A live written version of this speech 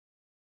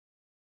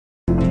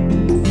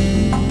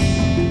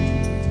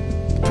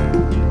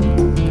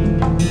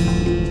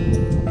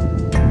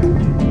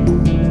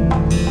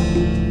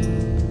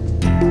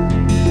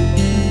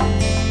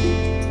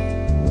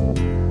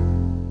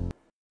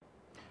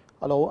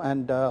Hello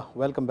and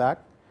welcome back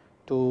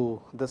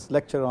to this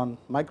lecture on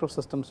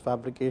microsystems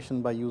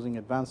fabrication by using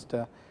advanced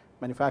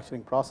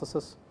manufacturing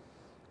processes.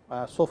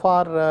 So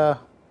far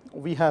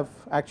we have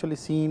actually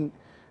seen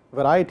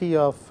variety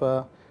of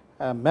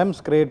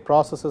MEMS grade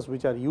processes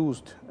which are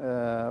used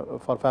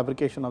for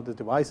fabrication of these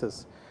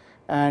devices,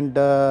 and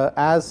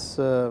as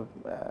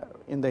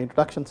in the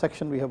introduction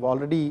section we have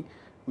already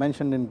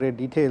mentioned in great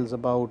details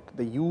about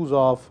the use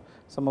of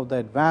some of the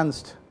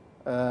advanced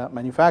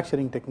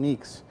manufacturing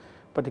techniques,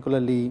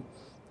 particularly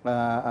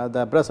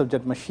the abrasive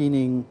jet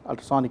machining,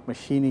 ultrasonic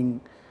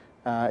machining,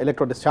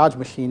 electro discharge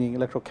machining,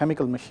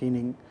 electrochemical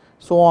machining,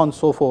 so on and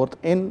so forth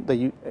in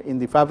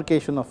the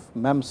fabrication of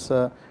MEMS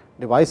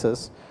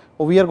devices.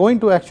 We are going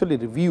to actually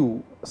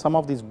review some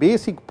of these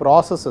basic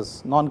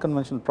processes,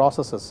 non-conventional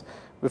processes,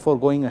 before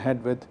going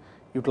ahead with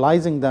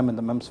utilizing them in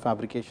the MEMS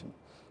fabrication.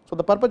 So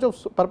the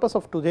purpose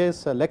of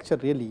today's lecture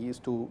really is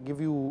to give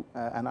you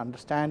an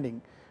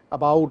understanding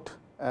about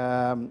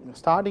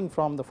starting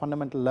from the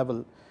fundamental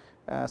level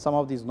some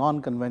of these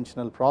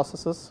non-conventional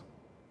processes,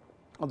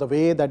 the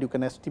way that you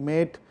can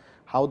estimate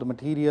how the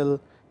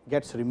material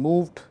gets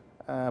removed,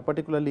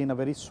 particularly in a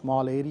very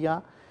small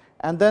area,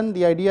 and then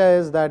the idea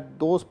is that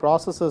those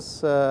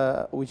processes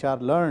which are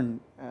learned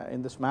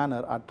in this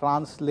manner are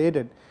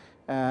translated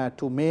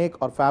to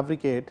make or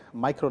fabricate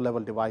micro level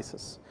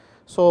devices.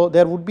 So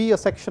there would be a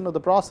section of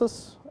the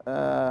process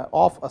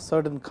of a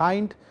certain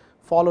kind,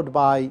 followed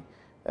by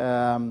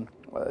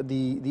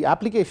the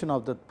application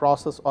of the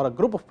process or a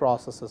group of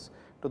processes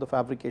to the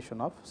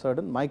fabrication of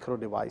certain micro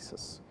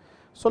devices.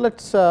 So let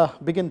us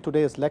begin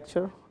today's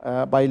lecture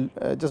by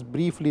just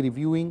briefly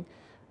reviewing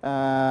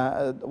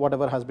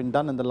whatever has been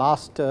done in the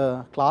last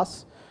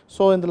class.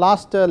 So in the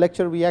last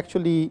lecture we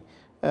actually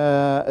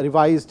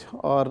revised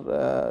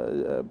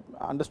or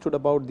understood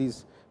about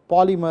these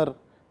polymer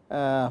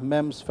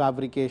MEMS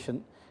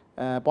fabrication.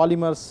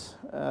 Polymers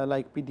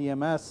like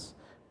PDMS,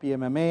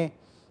 PMMA,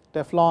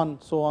 Teflon,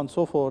 so on and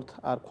so forth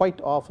are quite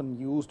often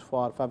used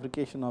for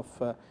fabrication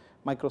of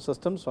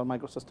microsystems or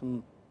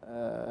microsystem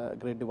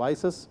grade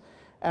devices,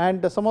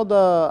 and some of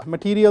the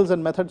materials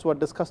and methods were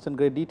discussed in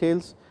great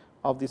details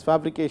of this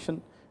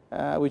fabrication,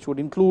 which would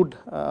include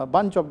a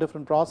bunch of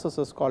different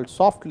processes called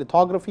soft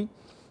lithography,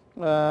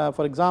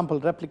 for example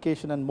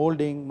replication and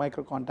molding,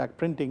 micro contact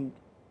printing,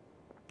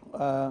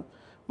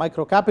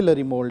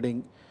 microcapillary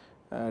molding,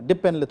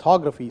 dip and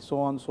lithography, so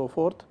on and so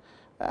forth.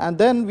 And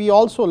then we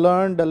also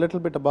learned a little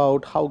bit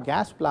about how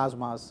gas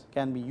plasmas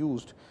can be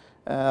used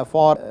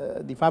for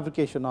the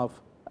fabrication of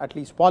at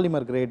least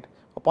polymer grade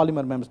or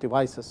polymer MEMS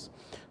devices.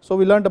 So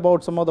we learned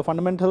about some of the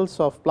fundamentals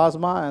of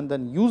plasma and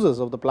then uses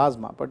of the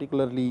plasma,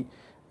 particularly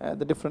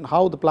the different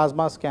how the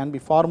plasmas can be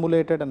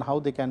formulated and how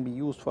they can be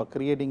used for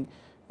creating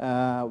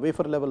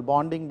wafer level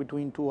bonding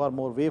between two or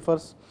more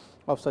wafers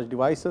of such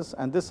devices,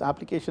 and this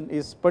application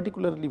is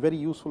particularly very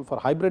useful for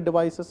hybrid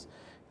devices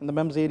in the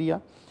MEMS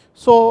area.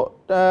 So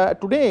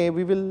today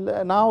we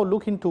will now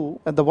look into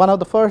one of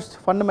the first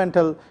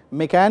fundamental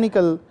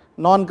mechanical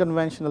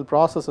non-conventional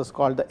processes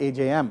called the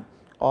AJM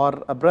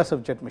or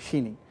abrasive jet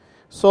machining.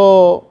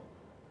 So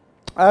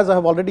as I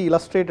have already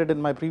illustrated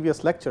in my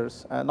previous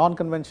lectures, a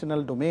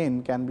non-conventional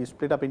domain can be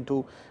split up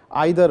into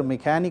either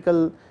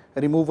mechanical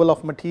removal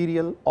of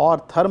material or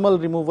thermal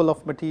removal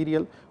of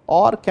material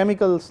or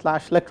chemical /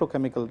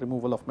 electrochemical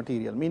removal of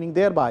material, meaning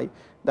thereby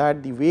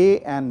that the way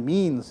and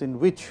means in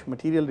which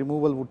material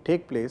removal would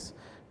take place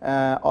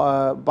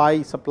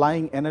by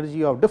supplying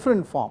energy of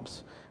different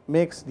forms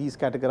makes these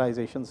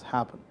categorizations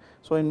happen.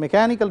 So in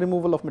mechanical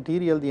removal of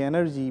material, the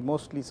energy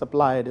mostly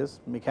supplied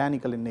is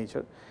mechanical in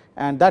nature,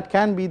 and that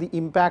can be the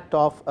impact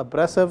of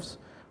abrasives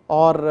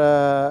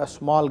or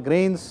small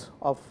grains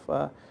of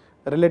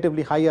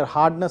relatively higher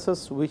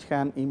hardnesses which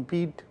can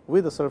impede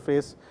with a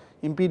surface,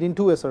 impede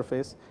into a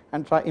surface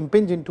and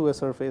impinge into a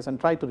surface and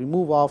try to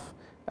remove off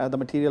the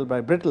material by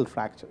brittle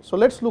fracture. So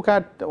let us look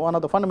at one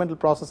of the fundamental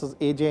processes,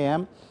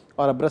 AJM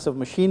or abrasive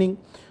machining.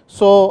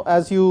 So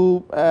as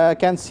you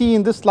can see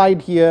in this slide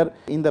here,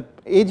 in the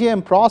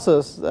AJM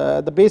process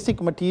the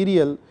basic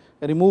material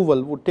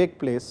removal would take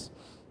place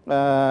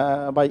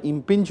by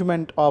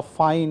impingement of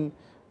fine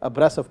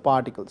abrasive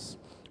particles.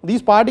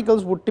 These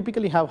particles would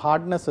typically have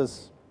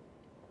hardnesses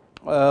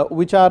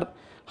which are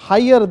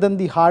higher than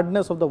the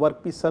hardness of the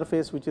workpiece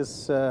surface which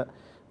is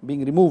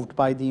being removed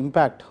by the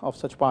impact of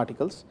such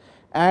particles,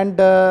 and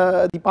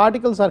the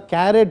particles are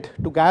carried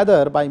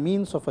together by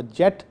means of a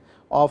jet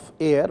of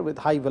air with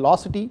high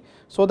velocity,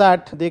 so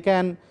that they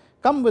can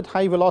come with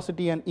high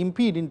velocity and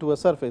impede into a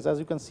surface. As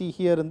you can see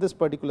here in this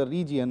particular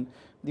region,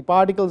 the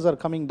particles are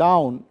coming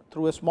down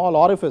through a small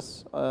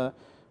orifice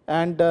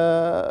and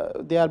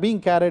they are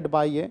being carried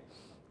by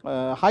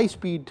a high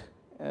speed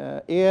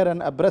air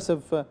and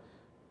abrasive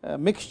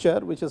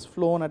mixture which is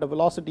flown at a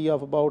velocity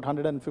of about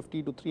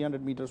 150 to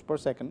 300 meters per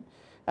second,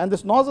 and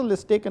this nozzle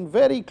is taken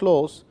very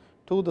close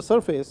to the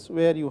surface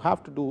where you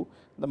have to do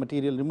the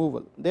material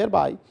removal.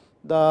 Thereby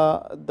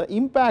the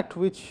impact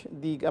which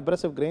the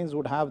abrasive grains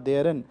would have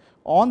therein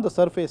on the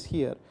surface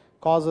here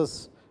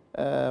causes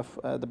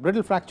the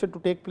brittle fracture to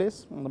take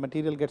place, the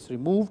material gets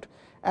removed,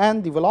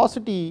 and the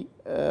velocity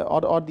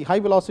or the high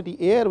velocity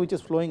air which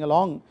is flowing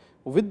along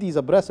with these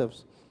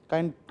abrasives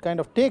kind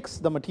of takes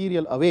the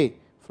material away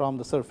from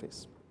the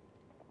surface.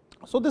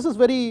 So, this is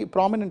very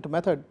prominent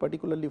method,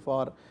 particularly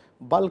for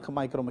bulk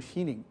micro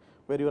machining,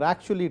 where you are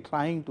actually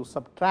trying to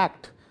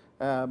subtract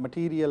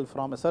material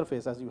from a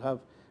surface, as you have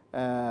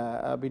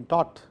been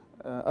taught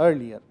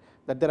earlier,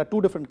 that there are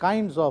two different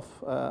kinds of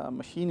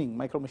machining,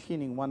 micro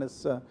machining. One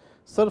is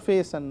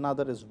surface and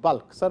another is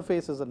bulk.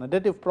 Surface is an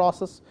additive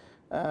process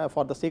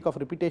for the sake of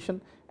repetition,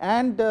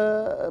 and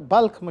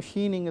bulk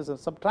machining is a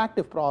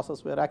subtractive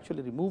process, where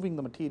actually removing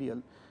the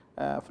material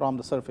from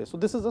the surface. So,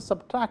 this is a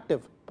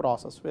subtractive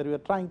process, where we are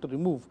trying to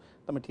remove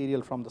the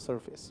material from the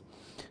surface.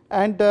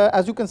 And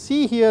as you can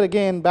see here,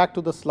 again back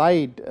to the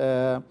slide,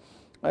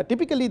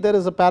 typically there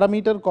is a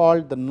parameter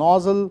called the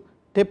nozzle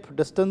tip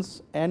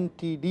distance,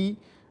 NTD,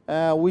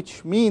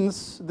 which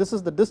means this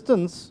is the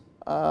distance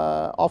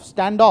of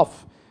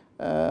standoff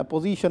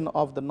position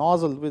of the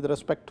nozzle with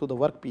respect to the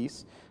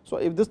workpiece. So,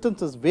 if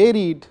distance is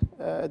varied,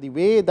 the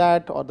way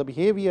that or the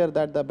behavior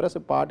that the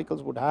abrasive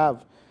particles would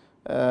have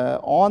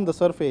on the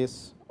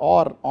surface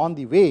or on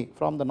the way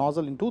from the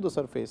nozzle into the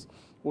surface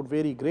would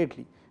vary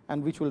greatly,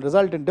 and which will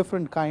result in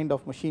different kind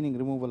of machining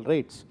removal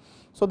rates.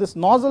 So, this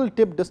nozzle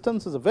tip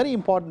distance is a very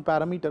important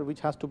parameter which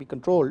has to be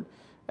controlled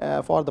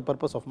for the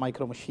purpose of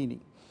micro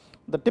machining.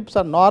 The tips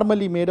are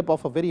normally made up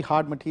of a very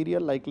hard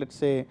material, like let us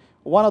say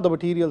one of the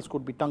materials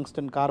could be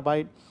tungsten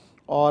carbide,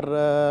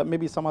 or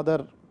maybe some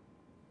other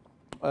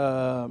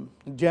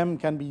gem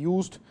can be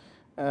used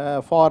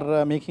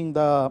for making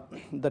the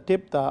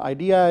tip. The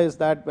idea is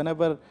that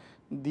whenever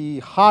the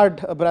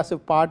hard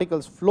abrasive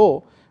particles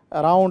flow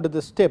around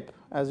this tip,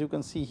 as you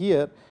can see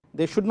here,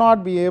 they should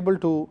not be able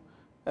to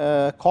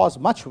cause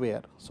much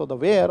wear. So, the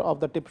wear of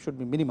the tip should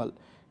be minimal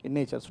in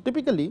nature. So,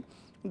 typically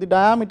the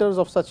diameters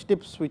of such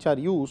tips which are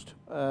used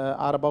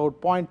are about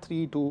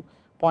 0.3 to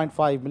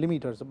 0.5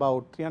 millimeters,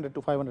 about 300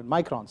 to 500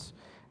 microns,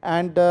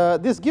 and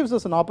this gives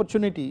us an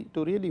opportunity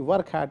to really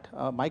work at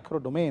a micro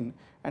domain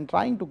and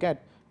trying to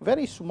get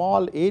very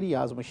small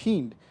areas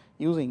machined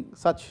using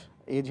such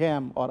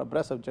AJM or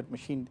abrasive jet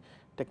machine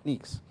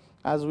techniques.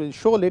 As we will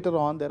show later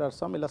on, there are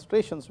some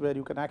illustrations where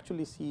you can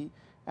actually see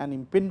an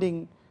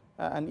impinging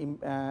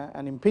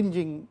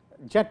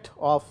jet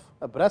of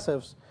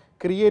abrasives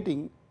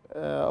creating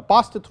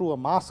passed through a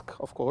mask,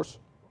 of course,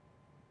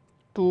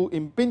 to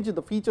impinge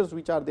the features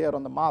which are there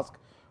on the mask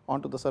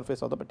onto the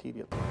surface of the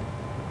material.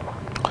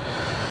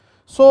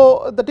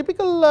 So, the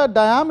typical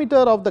diameter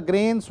of the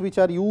grains which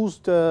are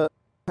used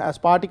as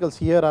particles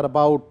here are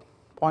about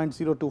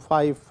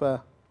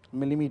 0.025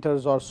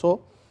 millimeters or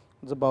so,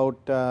 it is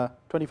about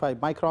 25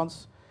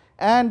 microns,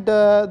 and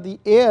the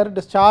air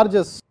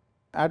discharges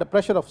at a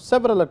pressure of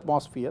several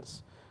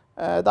atmospheres,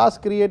 thus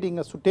creating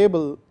a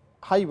suitable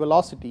high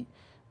velocity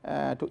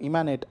to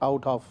emanate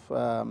out of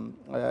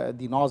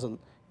the nozzle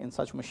in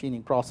such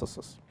machining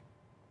processes.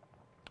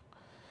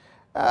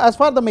 As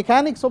far the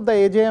mechanics of the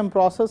AJM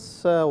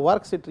process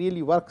works, it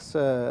really works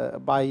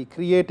by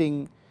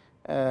creating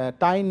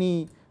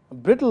tiny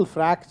brittle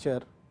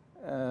fracture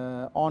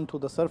onto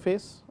the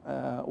surface,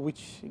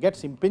 which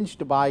gets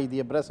impinged by the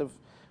abrasive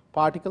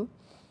particle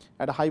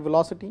at a high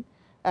velocity,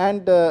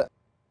 and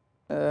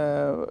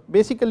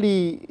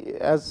basically,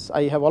 as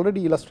I have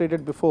already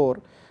illustrated before,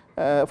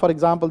 for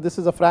example, this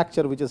is a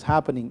fracture which is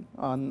happening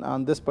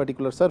on this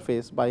particular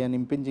surface by an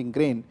impinging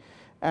grain,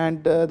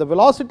 and the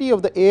velocity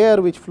of the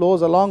air which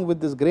flows along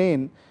with this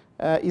grain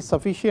is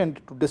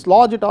sufficient to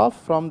dislodge it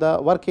off from the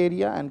work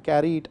area and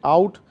carry it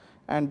out,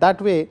 and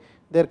that way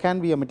there can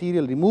be a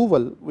material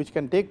removal which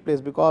can take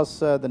place, because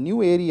the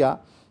new area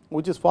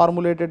which is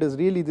formulated is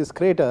really this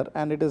crater,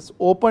 and it is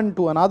open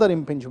to another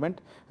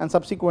impingement and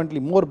subsequently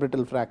more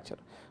brittle fracture.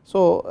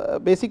 So,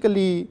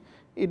 basically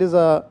it is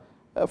a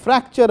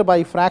fracture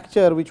by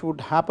fracture which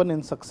would happen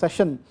in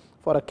succession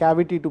for a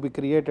cavity to be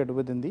created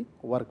within the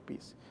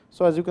workpiece.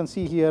 So, as you can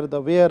see here, the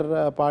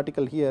wear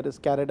particle here is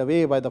carried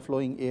away by the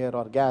flowing air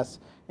or gas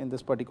in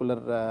this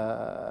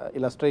particular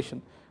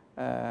illustration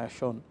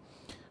shown.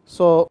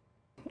 So,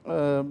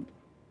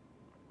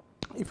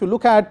 if you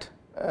look at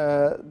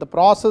the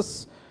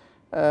process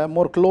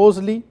more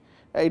closely,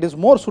 it is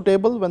more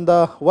suitable when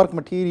the work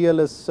material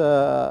is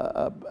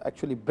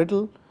actually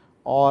brittle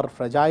or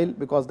fragile,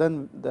 because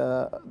then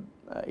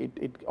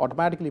it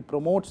automatically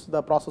promotes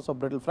the process of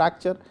brittle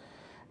fracture.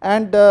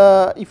 And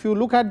if you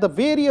look at the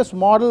various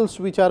models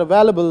which are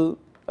available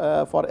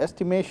for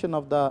estimation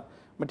of the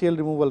material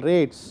removal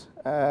rates,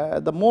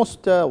 the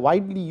most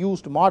widely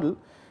used model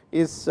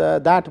is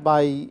that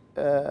by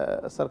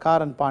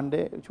Sarkar and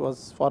Pandey, which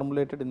was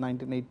formulated in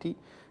 1980,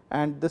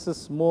 and this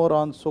is more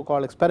on so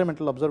called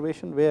experimental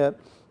observation, where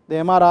the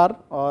MRR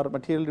or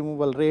material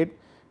removal rate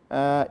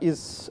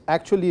is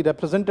actually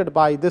represented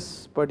by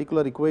this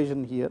particular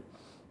equation here,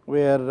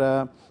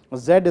 where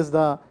Z is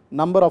the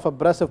number of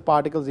abrasive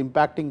particles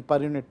impacting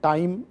per unit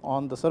time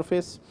on the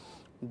surface,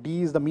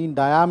 D is the mean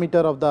diameter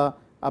of the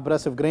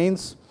abrasive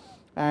grains,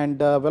 and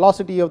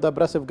velocity of the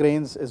abrasive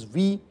grains is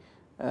V,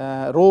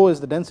 Rho is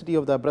the density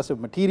of the abrasive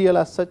material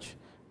as such,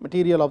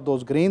 material of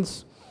those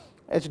grains.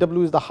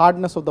 HW is the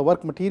hardness of the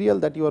work material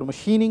that you are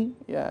machining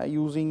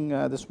using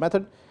this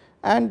method,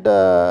 and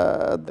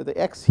the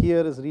X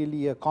here is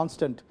really a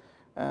constant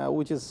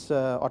which is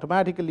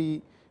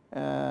automatically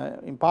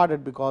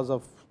imparted because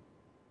of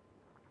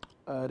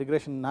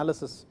regression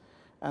analysis,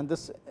 and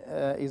this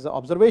is an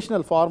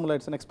observational formula.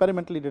 It is an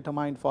experimentally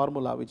determined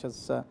formula which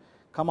has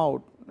come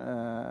out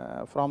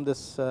from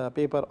this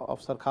paper of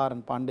Sarkar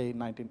and Pandey in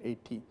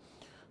 1980.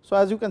 So,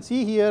 as you can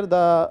see here,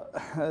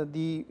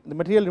 the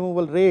material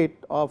removal rate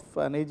of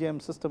an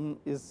AJM system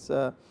is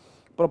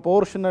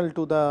proportional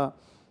to the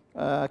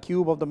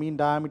cube of the mean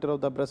diameter of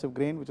the abrasive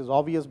grain, which is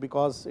obvious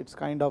because it is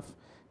kind of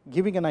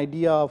giving an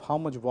idea of how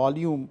much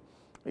volume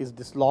is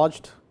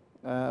dislodged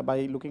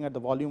by looking at the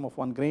volume of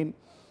one grain.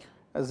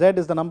 Z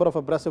is the number of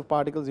abrasive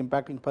particles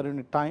impacting per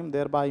unit time,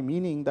 thereby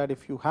meaning that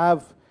if you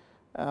have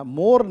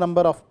more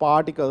number of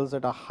particles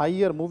at a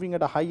higher, moving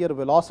at a higher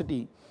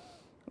velocity,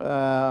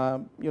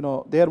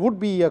 there would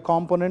be a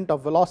component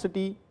of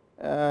velocity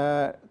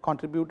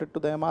contributed to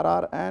the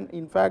MRR, and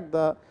in fact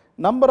the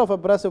number of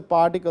abrasive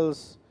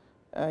particles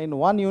in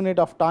 1 unit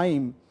of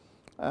time,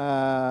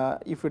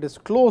 if it is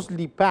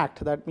closely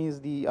packed, that means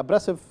the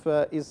abrasive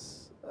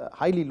is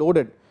highly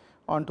loaded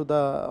onto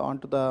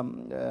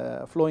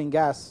the flowing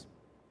gas,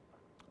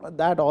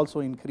 that also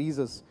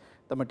increases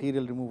the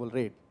material removal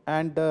rate.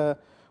 And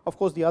of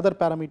course, the other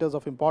parameters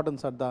of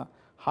importance are the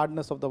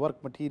hardness of the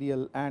work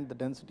material and the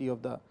density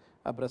of the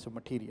abrasive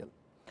material.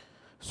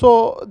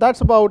 So, that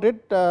is about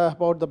it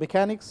about the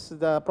mechanics.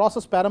 The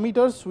process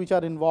parameters which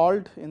are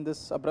involved in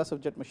this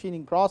abrasive jet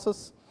machining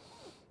process,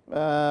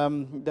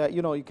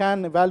 you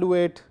can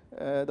evaluate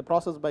the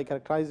process by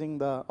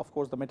characterizing of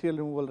course the material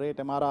removal rate,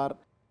 MRR.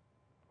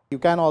 You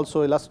can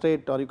also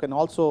illustrate, or you can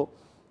also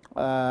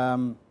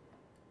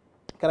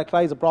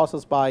characterize the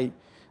process by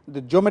the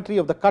geometry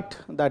of the cut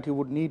that you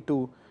would need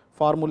to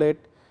formulate.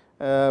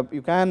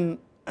 You can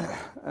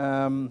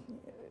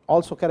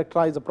also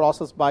characterize the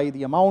process by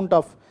the amount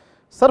of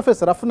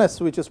surface roughness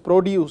which is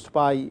produced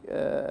by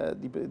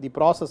the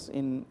process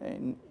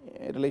in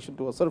relation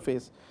to a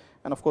surface,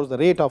 and of course the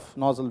rate of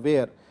nozzle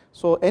wear.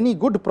 So, any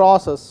good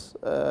process,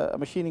 a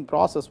machining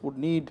process, would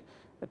need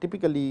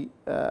typically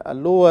a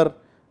lower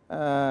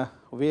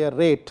wear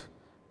rate,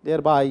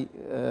 thereby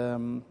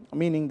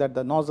meaning that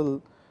the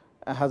nozzle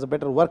has a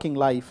better working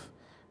life.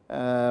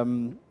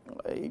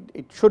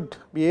 It should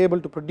be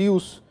able to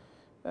produce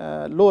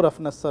low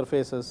roughness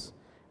surfaces,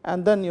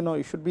 and then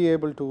you should be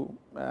able to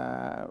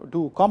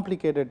do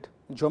complicated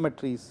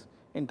geometries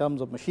in terms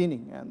of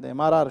machining, and the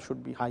MRR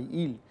should be high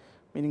yield,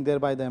 meaning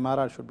thereby the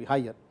MRR should be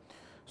higher.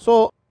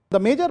 So, the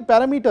major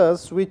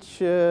parameters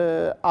which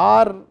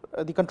are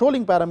the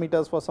controlling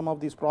parameters for some of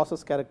these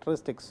process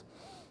characteristics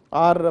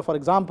are, for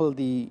example,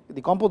 the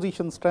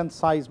composition, strength,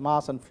 size,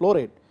 mass and flow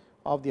rate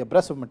of the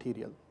abrasive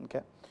material.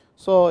 Okay.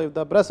 So, if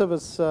the abrasive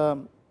is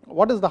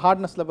what is the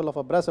hardness level of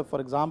abrasive,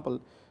 for example,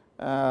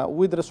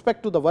 with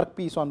respect to the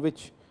workpiece on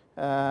which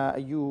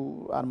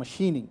you are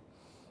machining.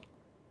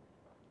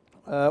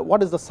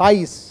 What is the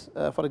size,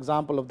 for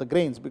example, of the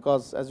grains,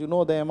 because as you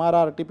know the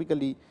MRR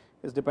typically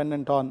is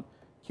dependent on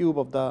cube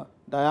of the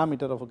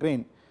diameter of a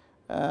grain.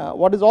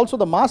 What is also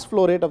the mass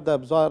flow rate of the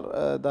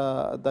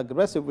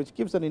abrasive, which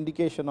gives an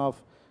indication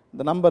of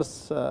the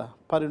numbers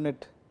per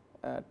unit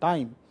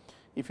time.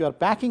 If you are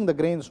packing the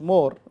grains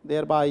more,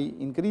 thereby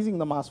increasing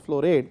the mass flow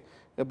rate,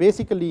 you are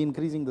basically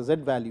increasing the Z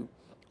value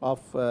of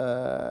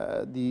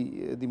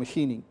the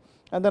machining.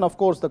 And then of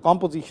course the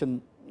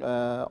composition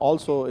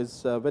also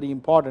is very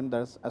important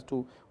as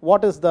to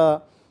what is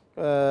the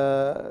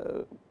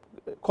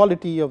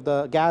quality of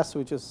the gas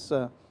which is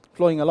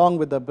flowing along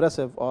with the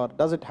abrasive, or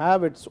does it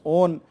have its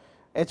own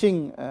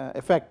etching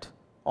effect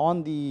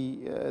on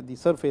the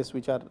surface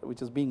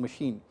which is being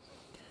machined.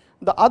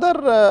 The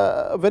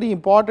other very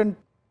important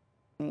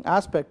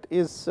aspect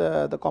is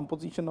the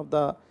composition of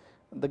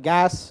the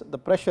gas, the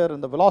pressure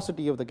and the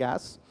velocity of the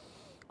gas.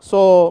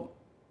 So,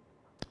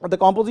 the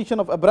composition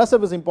of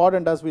abrasive is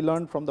important, as we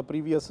learned from the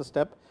previous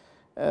step,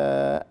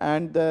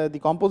 and the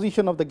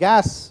composition of the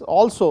gas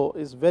also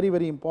is very,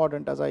 very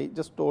important, as I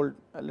just told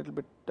a little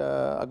bit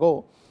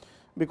ago,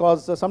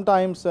 because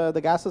sometimes the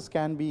gases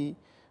can be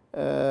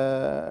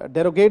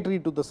derogatory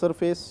to the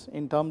surface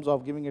in terms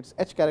of giving its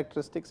etch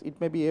characteristics. It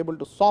may be able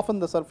to soften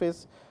the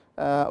surface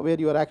where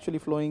you are actually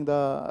flowing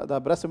the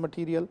abrasive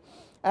material,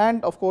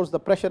 and of course the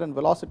pressure and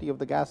velocity of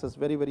the gas is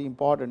very, very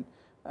important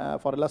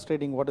for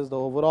illustrating what is the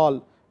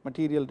overall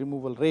material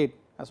removal rate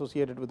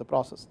associated with the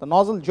process. The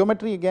nozzle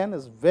geometry again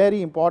is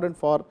very important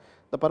for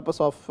the purpose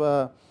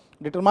of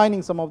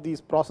determining some of these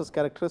process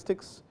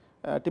characteristics.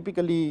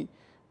 Typically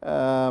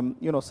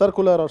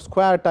circular or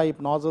square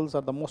type nozzles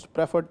are the most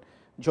preferred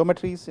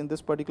geometries in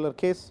this particular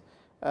case.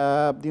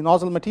 The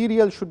nozzle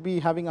material should be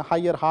having a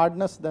higher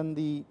hardness than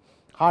the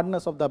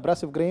hardness of the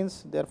abrasive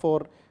grains,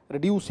 therefore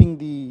reducing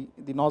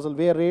the nozzle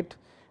wear rate,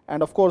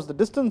 and of course, the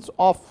distance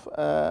of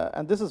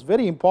and this is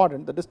very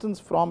important, the distance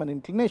from an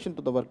inclination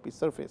to the workpiece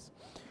surface.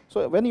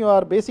 So, when you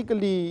are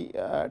basically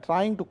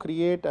trying to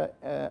create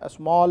a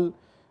small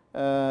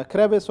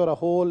crevice or a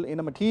hole in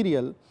a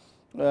material,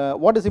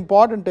 what is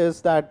important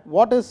is that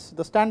what is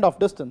the standoff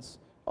distance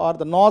or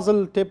the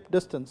nozzle tip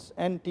distance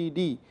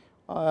NTD,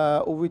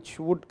 which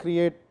would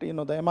create, the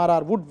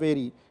MRR would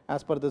vary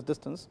as per this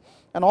distance,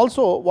 and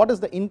also what is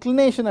the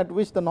inclination at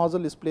which the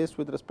nozzle is placed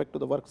with respect to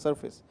the work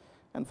surface.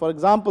 And for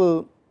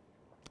example,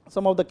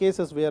 some of the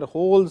cases where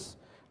holes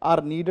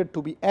are needed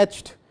to be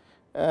etched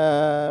in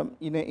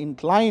an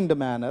inclined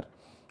manner,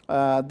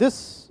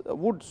 this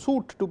would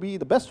suit to be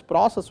the best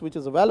process which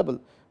is available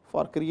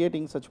for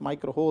creating such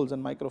micro holes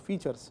and micro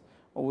features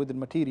within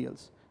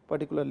materials,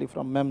 particularly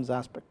from MEMS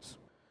aspects.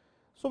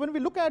 So, when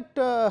we look at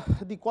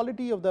the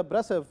quality of the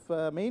abrasive,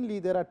 mainly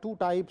there are two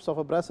types of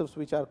abrasives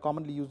which are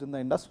commonly used in the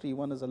industry.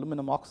 One is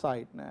aluminum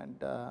oxide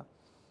and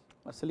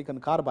silicon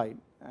carbide,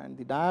 and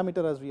the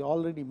diameter, as we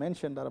already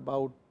mentioned, are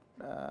about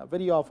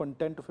very often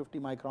 10 to 50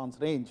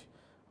 microns range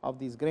of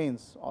these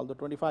grains, although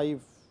 25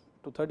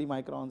 to 30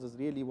 microns is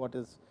really what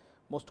is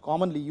most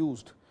commonly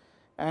used.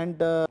 And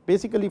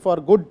basically for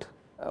good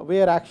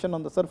wear action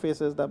on the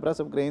surfaces, the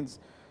abrasive grains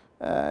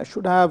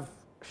should have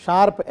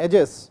sharp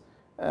edges,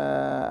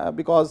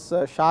 because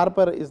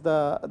sharper is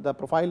the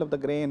profile of the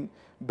grain,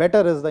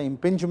 better is the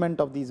impingement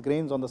of these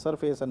grains on the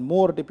surface, and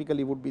more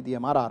typically would be the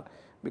MRR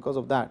because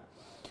of that.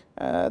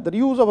 The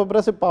use of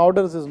abrasive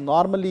powders is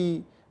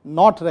normally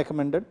not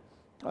recommended,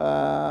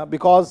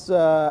 because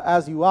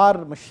as you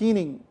are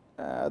machining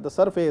the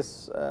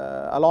surface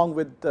along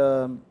with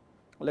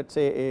let us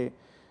say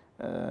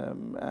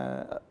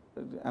an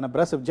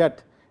abrasive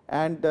jet,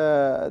 and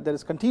there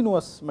is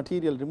continuous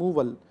material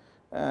removal.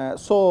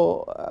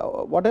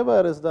 So,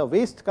 whatever is the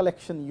waste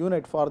collection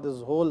unit for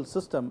this whole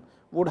system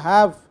would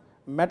have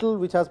metal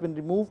which has been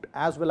removed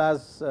as well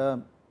as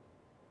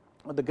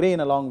the grain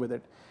along with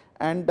it.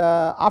 And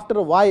after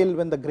a while,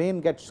 when the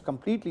grain gets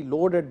completely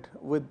loaded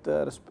with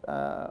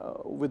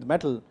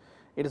metal,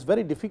 it is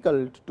very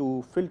difficult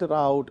to filter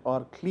out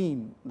or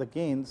clean the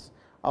grains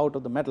out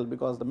of the metal,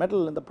 because the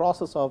metal in the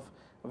process of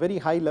very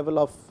high level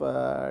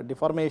of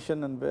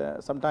deformation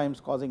and sometimes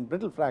causing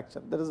brittle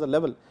fracture, there is a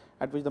level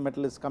at which the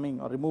metal is coming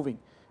or removing.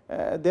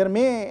 There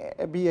may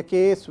be a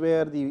case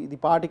where the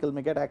particle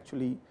may get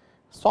actually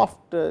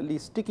softly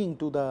sticking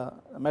to the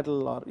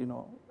metal, or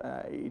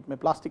it may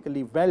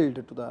plastically weld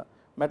to the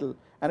metal,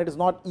 and it is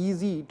not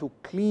easy to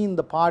clean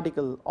the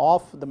particle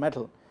off the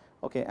metal.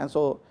 Okay, and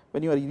so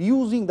when you are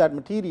using that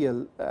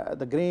material,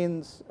 the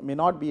grains may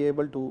not be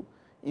able to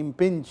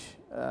impinge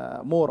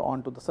more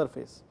onto the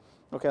surface.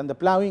 Okay, and the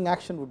ploughing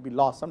action would be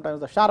lost.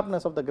 Sometimes the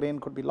sharpness of the grain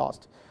could be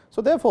lost.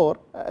 So therefore,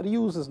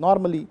 reuse is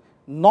normally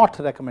not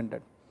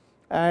recommended,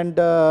 and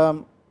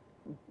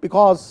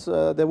because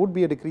there would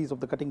be a decrease of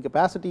the cutting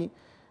capacity,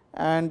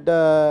 and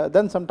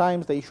then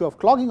sometimes the issue of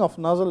clogging of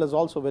nozzle is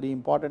also very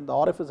important. The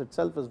orifice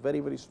itself is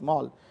very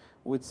small,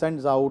 which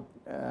sends out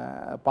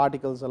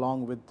particles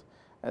along with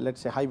let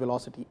us say high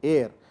velocity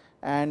air,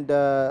 and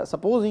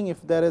supposing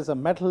if there is a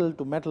metal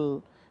to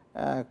metal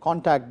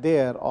contact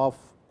there of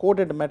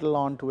coated metal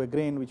onto a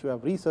grain which you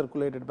have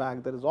recirculated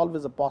back, there is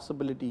always a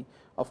possibility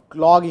of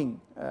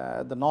clogging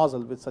the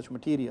nozzle with such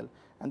material,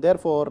 and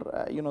therefore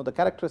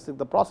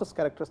the process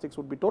characteristics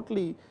would be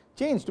totally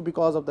changed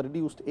because of the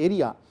reduced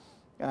area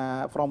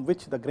from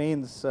which the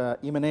grains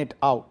emanate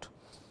out.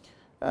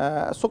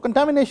 So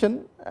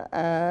contamination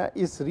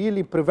is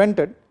really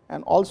prevented,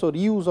 and also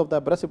reuse of the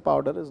abrasive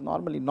powder is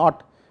normally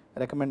not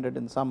recommended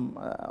in some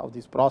of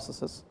these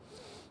processes.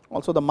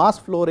 Also, the mass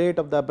flow rate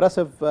of the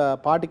abrasive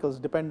particles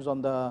depends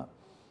on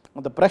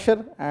the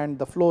pressure and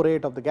the flow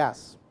rate of the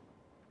gas.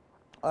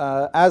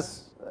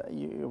 As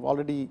you have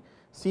already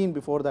seen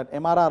before, that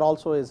MRR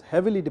also is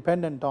heavily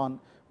dependent on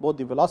both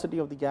the velocity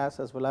of the gas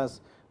as well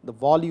as the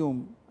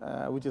volume,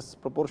 which is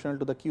proportional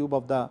to the cube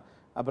of the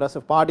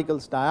abrasive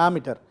particles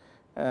diameter.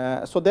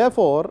 So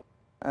therefore,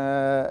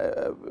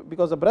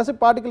 because abrasive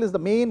particle is the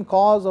main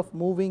cause of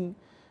moving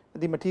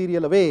the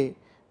material away,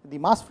 the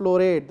mass flow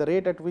rate, the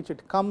rate at which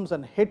it comes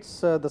and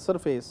hits the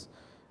surface,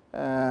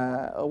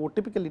 would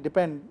typically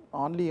depend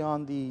only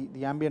on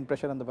the ambient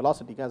pressure and the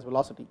velocity, gas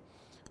velocity.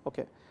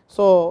 Okay.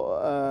 So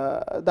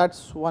that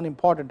is one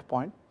important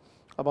point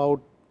about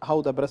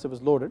how the abrasive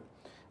is loaded.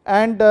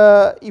 And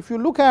if you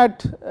look at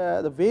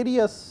the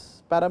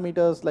various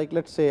parameters, like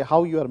let us say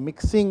how you are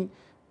mixing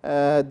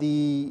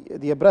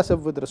the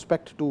abrasive with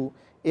respect to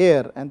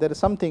air, and there is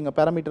something, a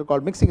parameter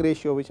called mixing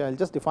ratio, which I will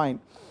just define.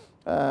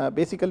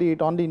 Basically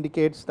it only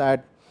indicates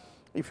that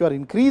if you are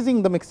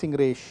increasing the mixing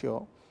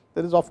ratio,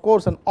 there is of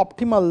course an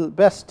optimal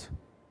best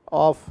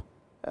of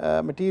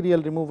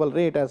material removal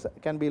rate, as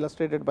can be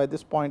illustrated by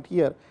this point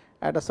here,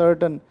 at a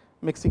certain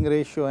mixing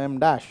ratio m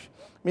dash,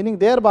 meaning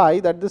thereby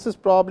that this is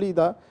probably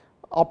the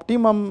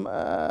optimum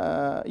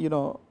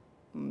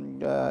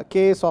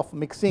case of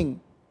mixing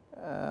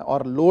or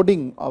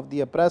loading of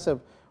the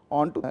abrasive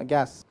onto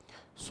gas.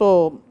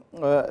 So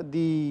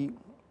the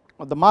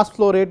the mass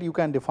flow rate you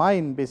can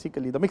define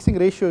basically, the mixing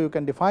ratio you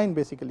can define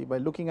basically by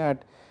looking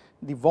at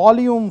the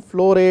volume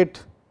flow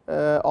rate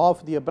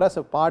of the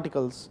abrasive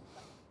particles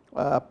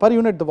per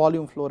unit the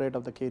volume flow rate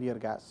of the carrier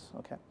gas.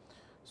 Okay.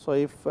 So,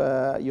 if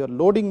you are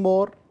loading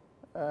more,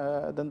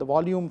 then the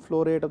volume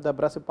flow rate of the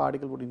abrasive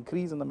particle would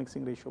increase and the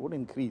mixing ratio would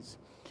increase.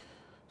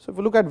 So, if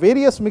you look at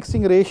various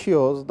mixing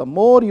ratios, the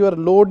more you are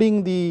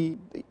loading the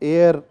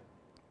air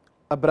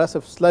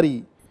abrasive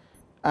slurry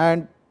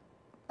and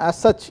as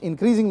such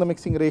increasing the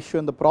mixing ratio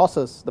in the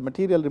process, the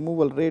material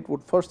removal rate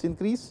would first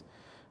increase,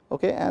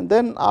 okay, and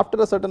then after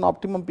a certain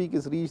optimum peak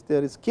is reached,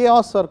 there is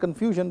chaos or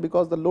confusion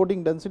because the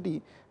loading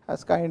density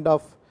has kind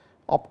of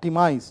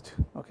optimized.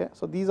 Okay.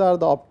 So, these are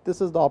the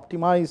this is the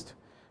optimized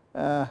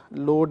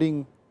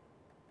loading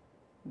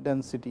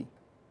density,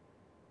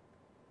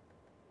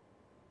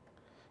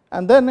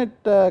 and then it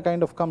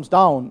kind of comes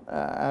down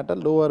at a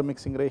lower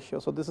mixing ratio.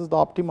 So, this is the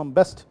optimum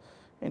best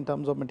in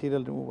terms of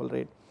material removal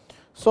rate.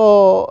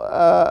 So,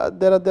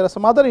 there are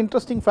some other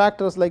interesting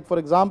factors, like for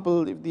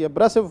example, if the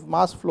abrasive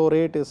mass flow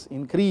rate is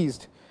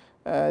increased,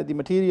 the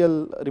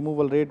material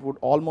removal rate would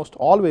almost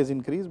always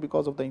increase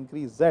because of the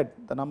increased Z,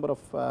 the number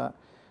of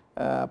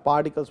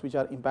particles which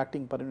are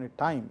impacting per unit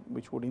time,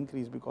 which would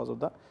increase because of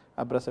the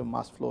abrasive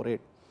mass flow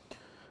rate.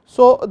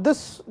 So,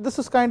 this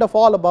is kind of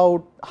all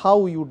about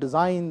how you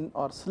design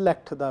or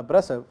select the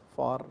abrasive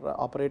for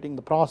operating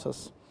the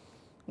process.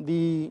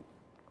 The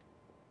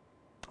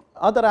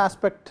other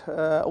aspect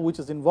which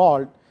is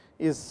involved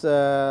is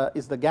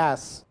the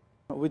gas,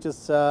 which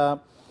is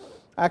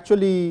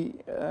actually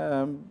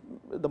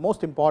the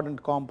most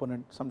important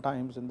component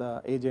sometimes in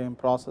the AJM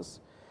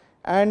process.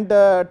 And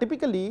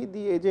typically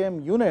the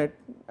AJM unit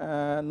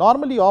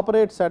normally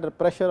operates at a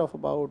pressure of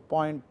about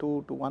 0.2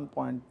 to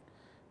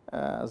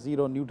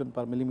 1.0 Newton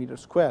per millimeter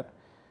square,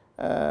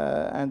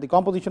 and the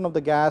composition of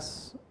the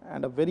gas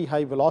and a very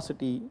high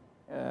velocity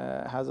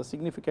has a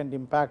significant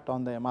impact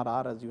on the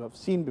MRR, as you have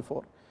seen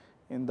before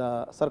in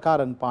the Sarkar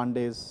and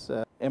Pandey's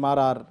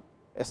MRR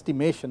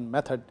estimation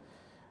method,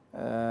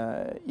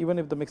 even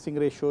if the mixing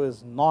ratio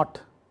is not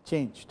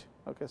changed.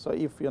 Okay. So,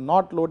 if you are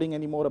not loading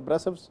any more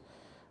abrasives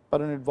per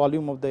unit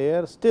volume of the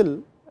air,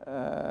 still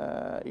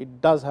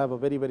it does have a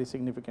very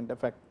significant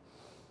effect.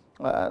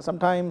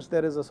 Sometimes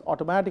there is this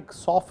automatic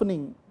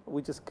softening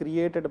which is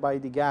created by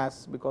the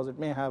gas because it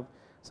may have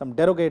some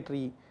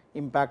derogatory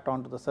impact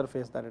onto the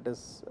surface that it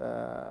is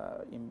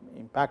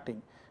impacting,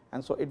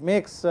 and so it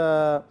makes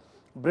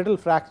brittle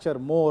fracture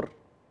more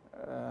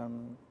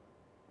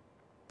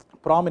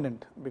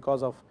prominent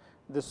because of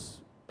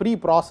this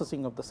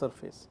pre-processing of the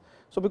surface.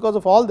 So, because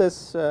of all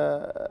this,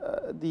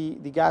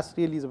 the gas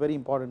really is a very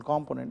important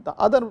component. The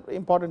other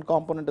important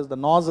component is the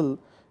nozzle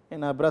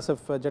in abrasive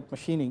jet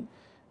machining,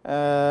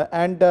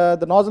 and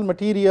the nozzle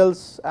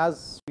materials,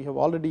 as we have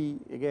already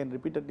again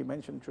repeatedly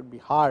mentioned, should be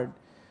hard.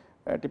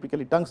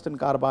 Typically tungsten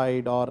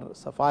carbide or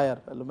sapphire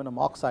aluminum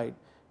oxide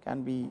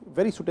can be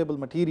very suitable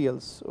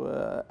materials,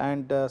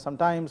 and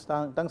sometimes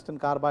tungsten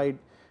carbide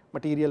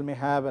material may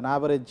have an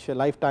average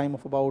lifetime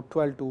of about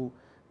 12 to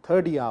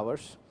 30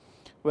 hours,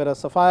 whereas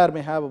sapphire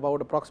may have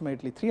about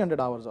approximately 300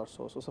 hours or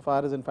so. So,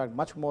 sapphire is in fact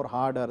much more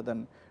harder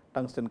than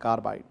tungsten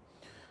carbide.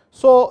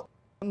 So,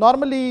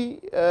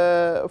 normally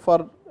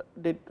for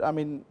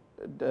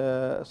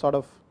sort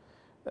of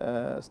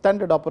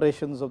standard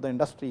operations of the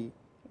industry,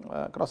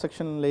 cross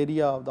sectional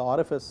area of the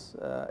orifice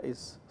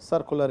is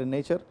circular in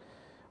nature,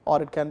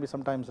 or it can be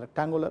sometimes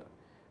rectangular,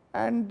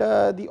 and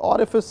the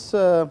orifice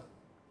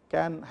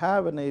can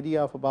have an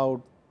area of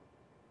about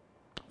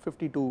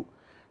 50 to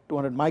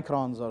 200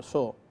 microns or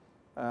so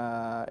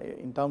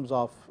in terms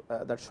of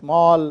that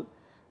small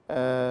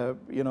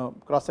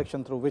cross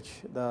section through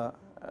which the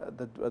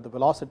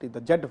velocity,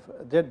 the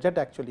jet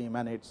actually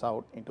emanates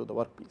out into the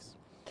workpiece.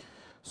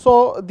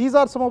 So, these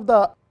are some of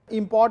the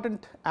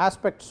important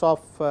aspects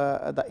of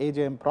the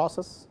AJM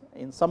process.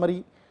 In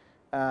summary,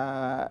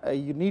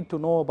 you need to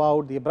know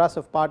about the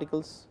abrasive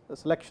particles, the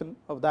selection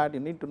of that. You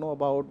need to know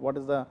about what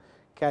is the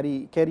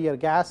carrier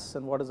gas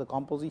and what is the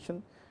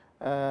composition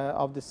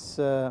of this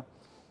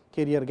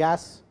carrier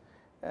gas.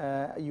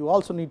 You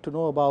also need to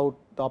know about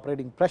the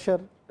operating pressure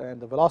and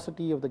the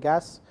velocity of the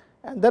gas,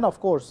 and then of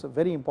course, a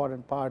very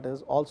important part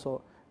is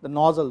also the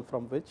nozzle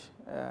from which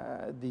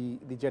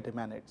the jet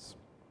emanates.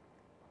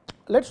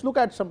 Let us look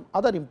at some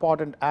other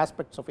important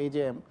aspects of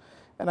AJM,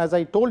 and as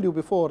I told you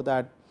before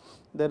that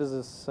there is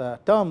this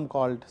term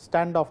called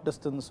standoff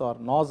distance or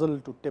nozzle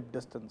to tip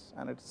distance,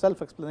 and it is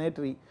self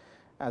explanatory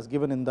as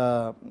given in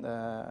the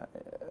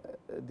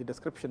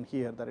description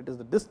here, that it is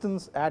the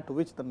distance at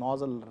which the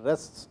nozzle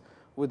rests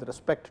with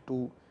respect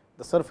to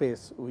the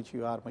surface which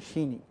you are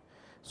machining.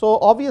 So,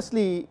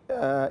 obviously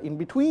in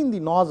between the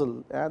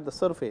nozzle and the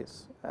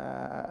surface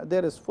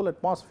there is full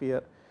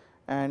atmosphere,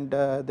 and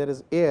there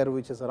is air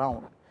which is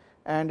around,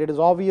 and it is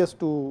obvious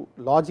to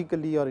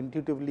logically or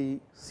intuitively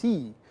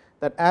see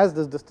that as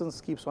this distance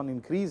keeps on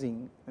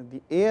increasing,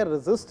 the air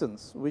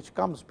resistance which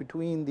comes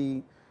between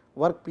the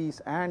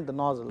workpiece and the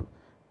nozzle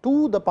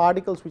to the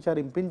particles which are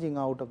impinging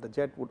out of the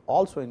jet would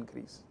also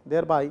increase,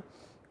 thereby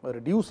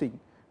reducing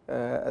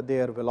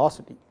their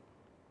velocity.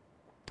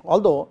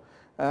 Although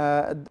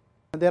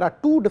there are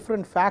two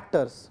different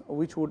factors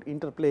which would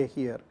interplay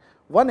here.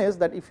 One is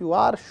that if you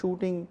are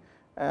shooting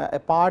a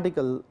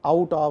particle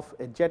out of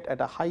a jet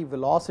at a high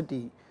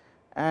velocity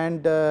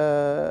and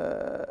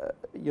at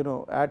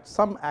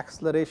some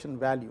acceleration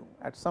value,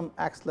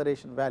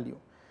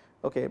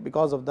 okay,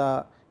 because of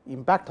the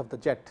impact of the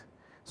jet.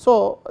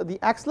 So, the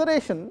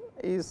acceleration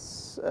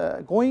is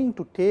going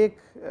to take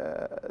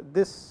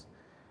this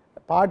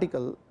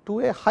particle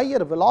to a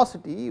higher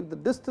velocity if the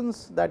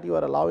distance that you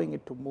are allowing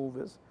it to move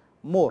is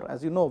more.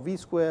 As you know, v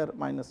square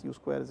minus u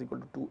square is equal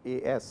to 2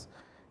 a s,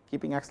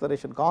 keeping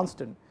acceleration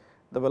constant.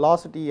 The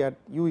velocity at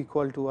u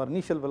equal to, or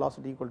initial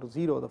velocity equal to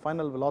 0, the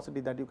final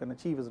velocity that you can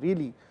achieve is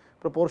really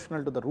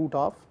proportional to the root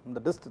of the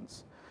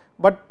distance.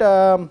 But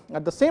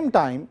at the same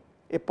time,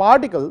 a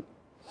particle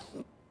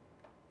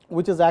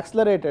which is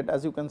accelerated,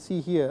 as you can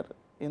see here,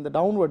 in the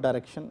downward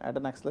direction at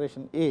an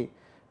acceleration a,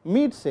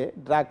 meets a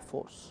drag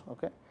force,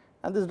 okay.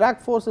 And this drag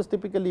force is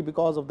typically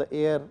because of the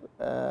air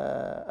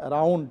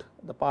around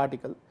the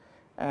particle,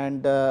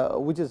 and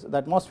which is the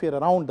atmosphere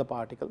around the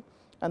particle,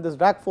 and this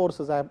drag force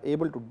is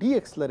able to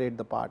de-accelerate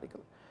the particle,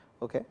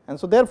 okay. And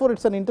so therefore, it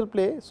is an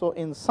interplay. So,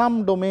 in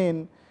some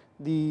domain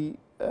the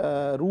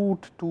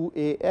root 2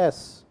 a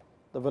s,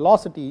 the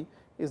velocity,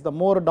 is the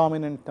more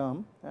dominant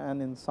term, and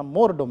in some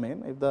more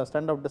domain, if the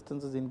standoff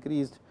distance is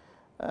increased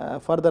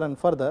further and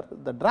further,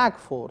 the drag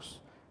force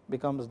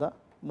becomes the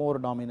more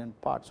dominant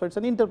part. So, it is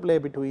an interplay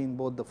between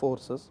both the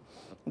forces.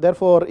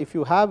 Therefore, if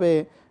you have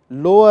a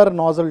lower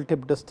nozzle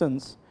tip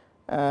distance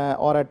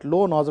or at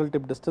low nozzle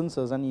tip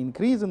distances, an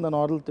increase in the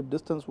nozzle tip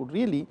distance would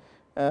really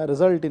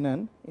result in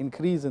an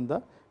increase in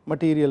the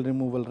material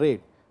removal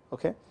rate,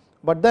 okay.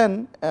 But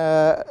then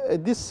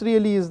this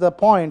really is the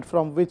point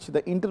from which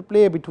the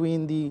interplay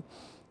between the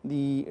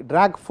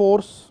drag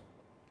force,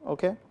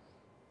 okay,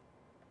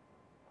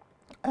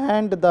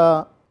 and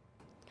the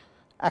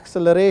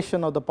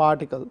acceleration of the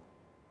particle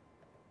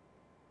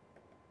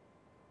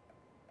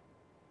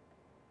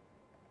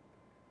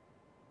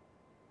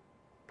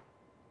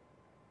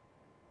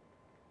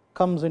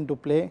comes into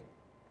play,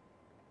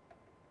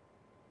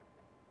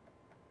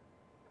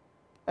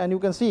 and you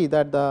can see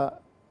that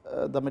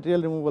the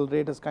material removal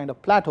rate is kind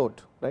of plateaued,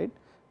 right,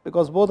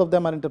 because both of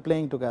them are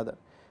interplaying together.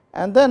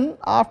 And then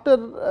after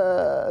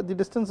the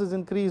distance is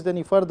increased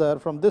any further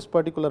from this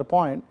particular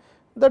point,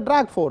 the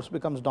drag force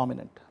becomes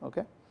dominant,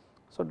 okay.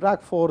 So,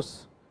 drag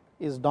force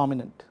is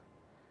dominant.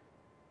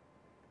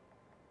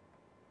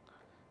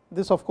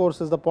 This of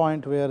course is the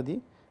point where the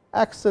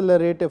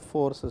accelerative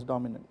force is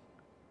dominant.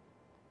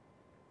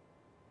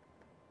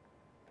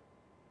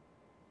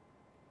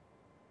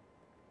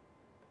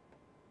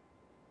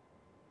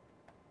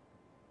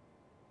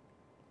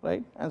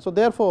 Right. And so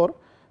therefore,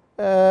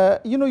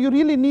 you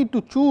really need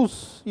to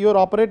choose your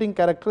operating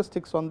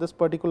characteristics on this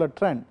particular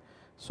trend.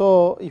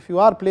 So, if you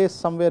are placed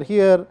somewhere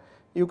here,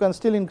 you can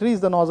still increase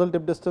the nozzle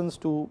tip distance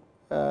to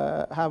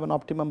have an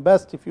optimum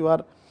best. If you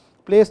are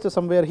placed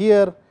somewhere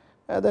here,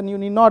 then you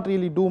need not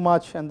really do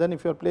much, and then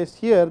if you are placed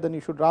here, then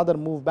you should rather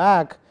move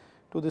back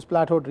to this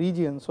plateaued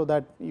region, so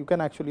that you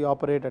can actually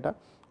operate at a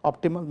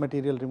optimal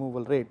material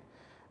removal rate.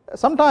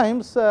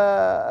 Sometimes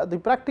the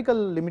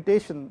practical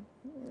limitation,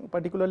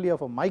 particularly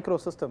of a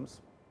microsystem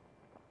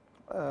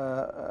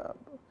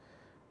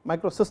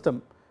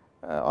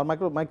or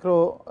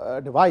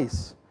micro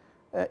device,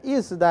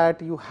 is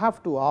that you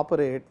have to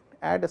operate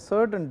at a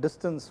certain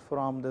distance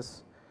from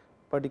this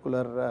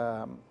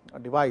particular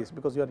device,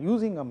 because you are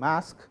using a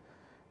mask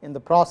in the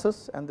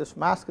process, and this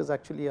mask is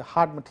actually a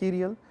hard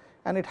material,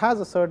 and it has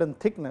a certain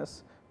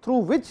thickness through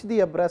which the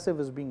abrasive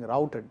is being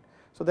routed.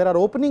 So, there are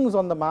openings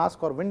on the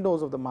mask or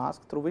windows of the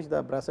mask through which the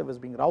abrasive is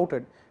being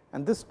routed,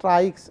 and this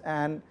strikes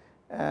and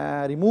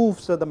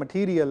removes the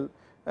material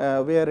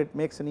where it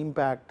makes an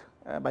impact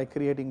by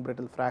creating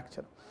brittle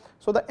fracture.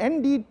 So, the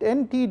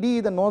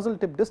NTD, the nozzle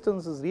tip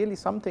distance, is really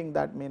something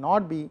that may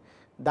not be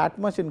that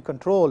much in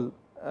control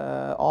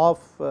of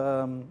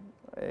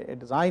a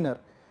designer,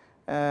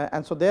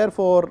 and so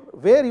therefore,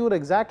 where you are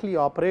exactly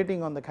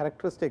operating on the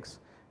characteristics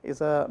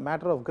is a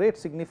matter of great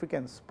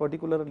significance,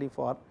 particularly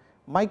for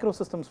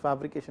microsystems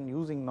fabrication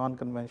using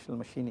non-conventional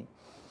machining.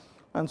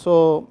 And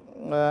so,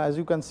 as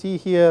you can see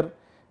here,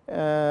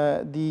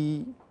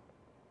 the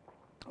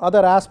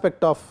other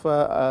aspect of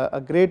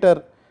a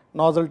greater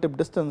nozzle tip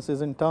distance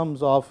is in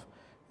terms of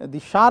the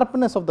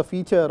sharpness of the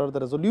feature or the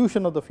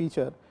resolution of the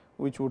feature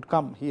which would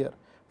come here.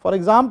 For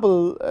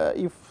example,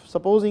 if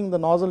supposing the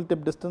nozzle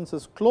tip distance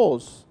is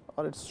close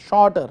or it is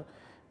shorter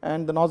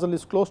and the nozzle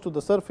is close to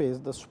the surface,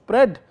 the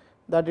spread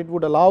that it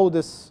would allow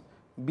this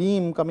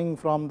beam coming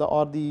from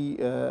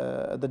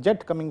the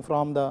jet coming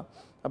from the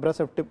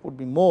abrasive tip would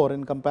be more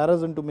in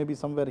comparison to maybe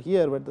somewhere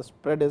here where the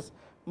spread is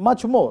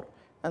much more.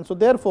 And so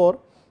therefore,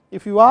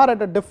 if you are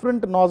at a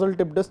different nozzle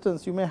tip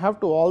distance, you may have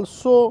to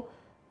also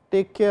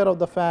take care of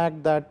the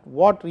fact that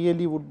what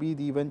really would be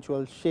the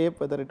eventual shape,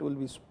 whether it will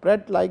be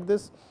spread like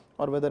this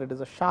or whether it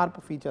is a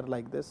sharp feature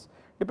like this,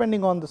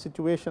 depending on the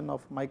situation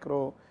of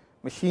micro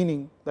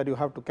machining that you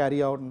have to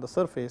carry out on the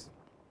surface.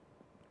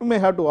 you may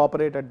have to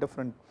operate at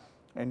different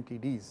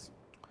NTDs.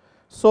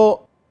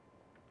 So,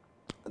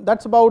 that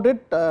is about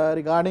it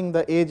regarding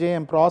the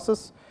AJM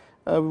process.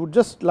 We would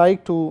just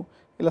like to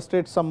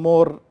illustrate some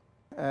more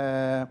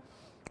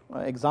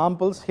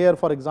examples. Here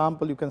for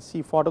example, you can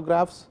see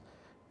photographs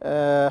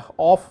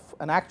of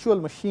an actual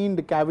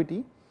machined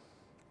cavity,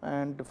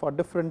 and for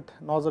different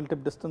nozzle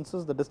tip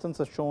distances, the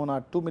distances shown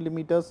are 2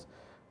 millimeters,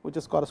 which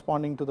is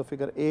corresponding to the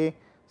figure A,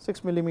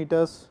 6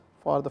 millimeters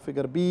for the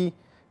figure B,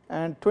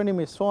 and 20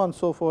 millimeters, so on and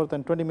so forth,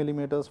 and 20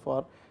 millimeters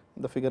for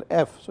the figure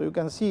F. So, you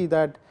can see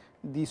that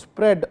the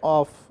spread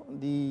of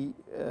the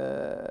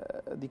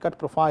cut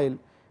profile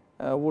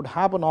would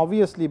happen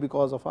obviously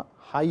because of a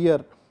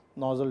higher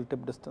nozzle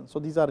tip distance. So,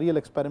 these are real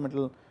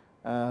experimental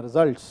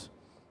results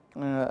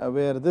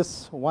where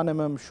this 1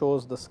 mm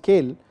shows the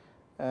scale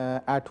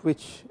at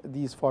which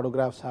these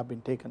photographs have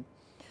been taken.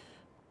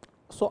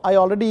 So, I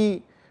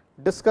already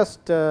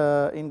discussed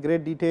in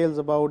great details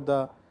about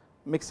the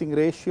mixing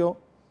ratio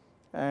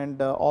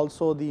and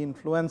also the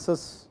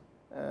influences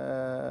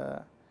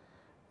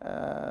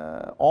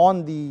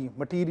on the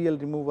material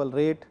removal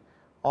rate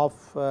of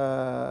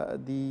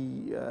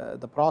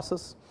the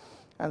process.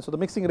 And so, the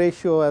mixing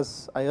ratio,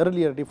 as I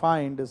earlier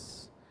defined,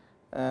 is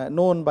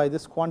known by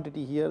this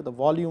quantity here, the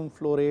volume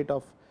flow rate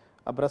of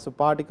abrasive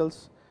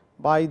particles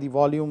by the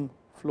volume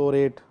flow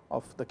rate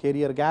of the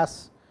carrier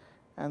gas.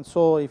 And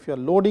so, if you are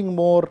loading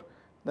more,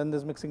 then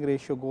this mixing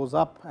ratio goes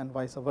up and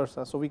vice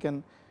versa. So, we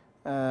can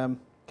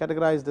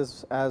categorize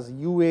this as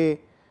UA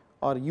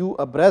or U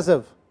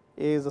abrasive.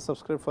 A is the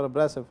subscript for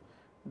abrasive,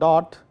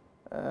 dot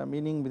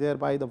meaning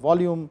thereby the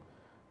volume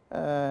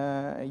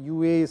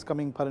UA is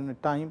coming per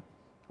unit time,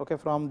 okay,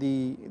 from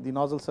the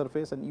nozzle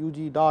surface, and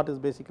UG dot is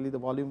basically the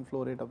volume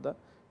flow rate of the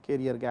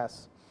carrier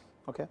gas.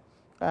 Okay.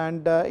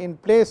 And in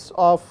place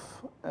of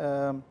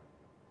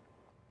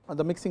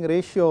the mixing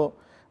ratio,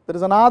 there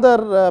is another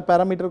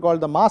parameter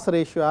called the mass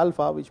ratio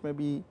alpha, which may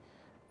be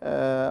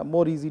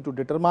more easy to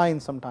determine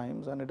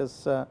sometimes, and it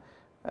is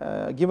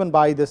given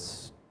by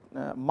this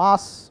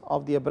mass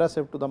of the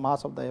abrasive to the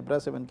mass of the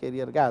abrasive and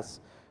carrier gas,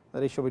 the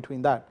ratio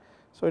between that.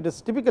 So, it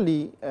is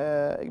typically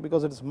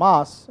because it is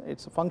mass, it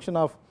is a function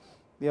of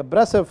the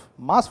abrasive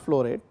mass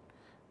flow rate,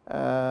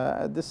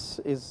 this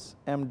is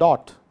m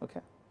dot, okay,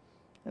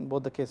 in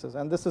both the cases,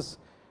 and this is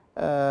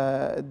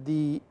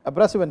the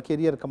abrasive and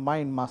carrier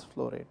combined mass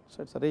flow rate.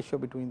 So, it is a ratio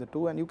between the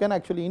two, and you can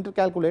actually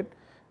intercalculate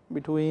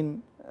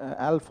between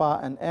alpha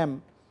and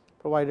m,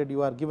 provided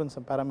you are given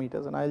some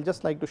parameters, and I will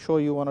just like to show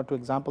you 1 or 2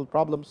 example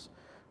problems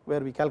where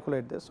we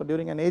calculate this. So,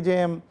 during an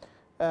AJM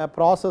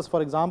process,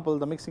 for example,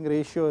 the mixing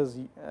ratio is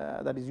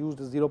that is used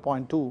is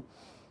 0.2,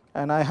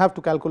 and I have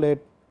to calculate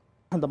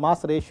the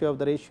mass ratio of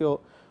the ratio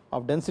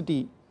of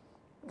density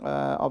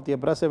of the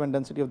abrasive and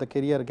density of the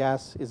carrier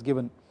gas is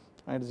given,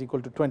 and it is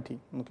equal to 20.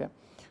 Okay.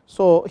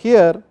 So,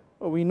 here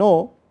we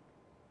know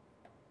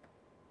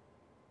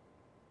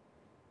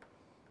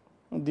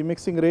the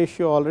mixing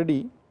ratio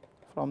already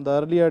from the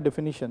earlier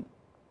definition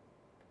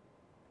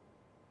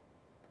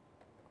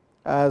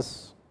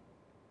as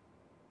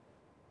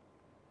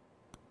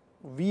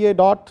VA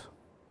dot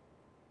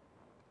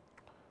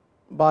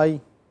by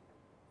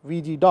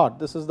VG dot.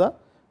 This is the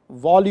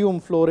volume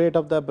flow rate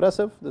of the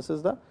abrasive, this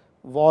is the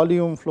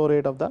volume flow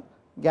rate of the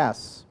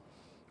gas,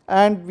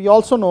 and we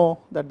also know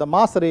that the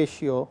mass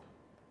ratio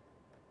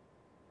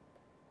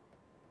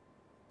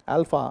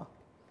alpha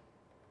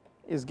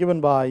is given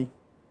by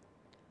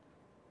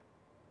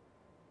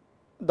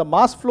the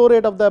mass flow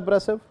rate of the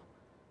abrasive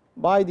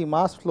by the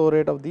mass flow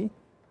rate of the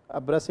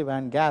abrasive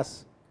and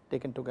gas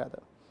taken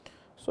together.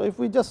 So, if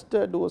we just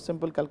do a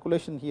simple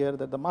calculation here,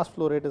 that the mass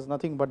flow rate is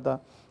nothing but the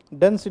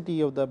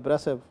density of the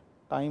abrasive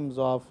times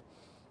of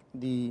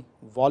the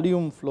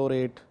volume flow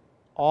rate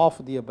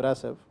of the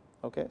abrasive.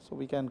 Okay. So,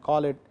 we can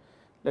call it,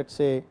 let us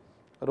say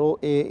rho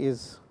A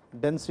is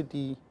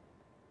density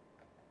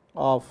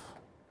of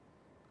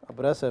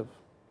abrasive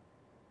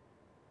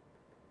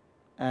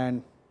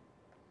and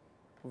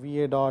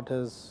VA dot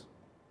is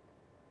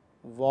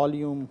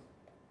volume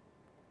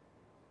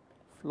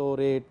flow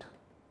rate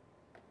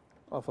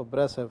of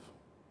abrasive,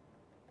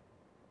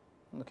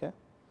 okay,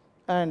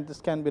 and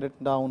this can be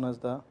written down as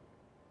the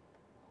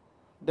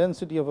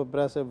density of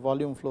abrasive,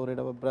 volume flow rate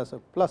of abrasive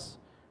plus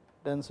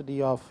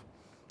density of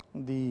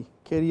the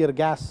carrier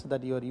gas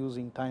that you are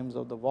using times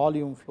of the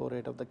volume flow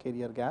rate of the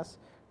carrier gas.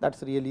 That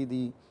is really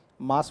the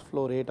mass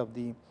flow rate of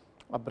the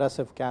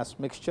abrasive gas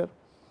mixture,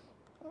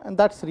 and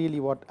that is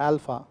really what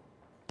alpha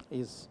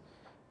is.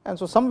 And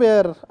so,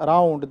 somewhere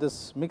around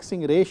this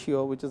mixing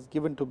ratio, which is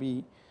given to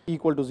be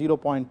equal to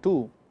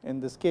 0.2 in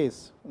this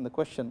case in the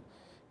question,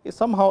 is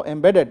somehow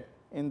embedded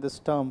in this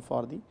term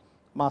for the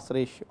mass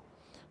ratio.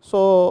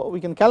 So,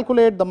 we can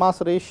calculate the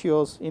mass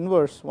ratios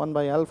inverse 1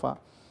 by alpha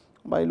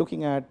by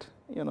looking at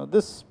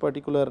this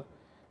particular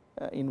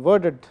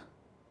inverted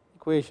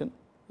equation,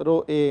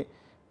 rho A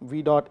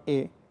V dot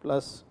A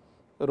plus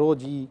rho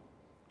G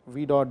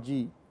V dot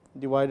G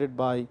divided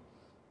by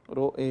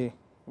rho A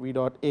V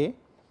dot A,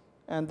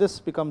 and this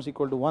becomes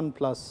equal to 1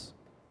 plus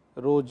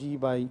rho G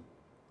by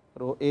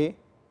rho A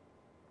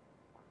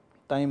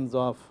times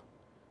of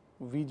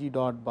Vg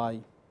dot by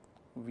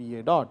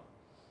Va dot,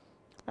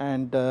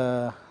 and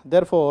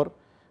therefore,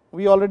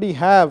 we already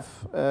have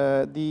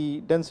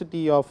the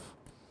density of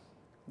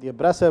the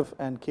abrasive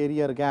and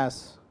carrier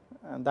gas,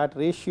 and that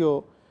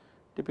ratio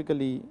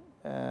typically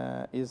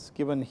is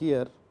given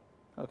here,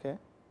 okay,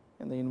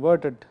 in the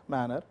inverted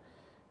manner,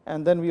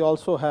 and then we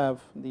also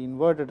have the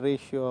inverted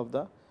ratio of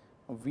the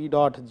V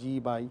dot G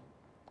by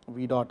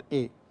V dot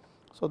A.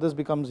 So, this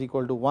becomes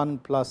equal to 1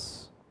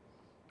 plus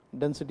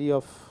density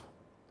of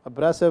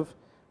abrasive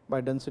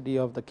by density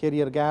of the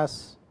carrier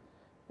gas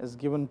is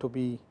given to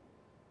be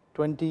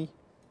 20.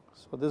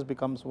 So, this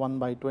becomes 1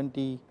 by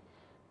 20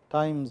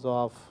 times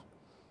of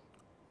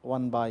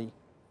 1 by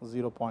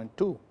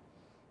 0.2,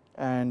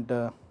 and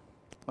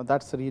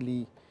that is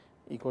really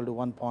equal to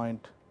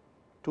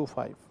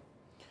 1.25.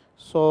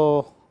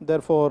 So,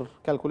 therefore,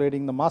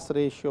 calculating the mass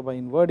ratio by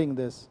inverting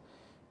this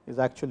is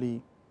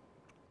actually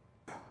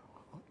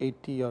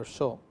 80 or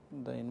so,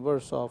 the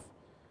inverse of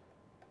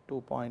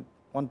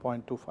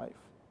 1.25.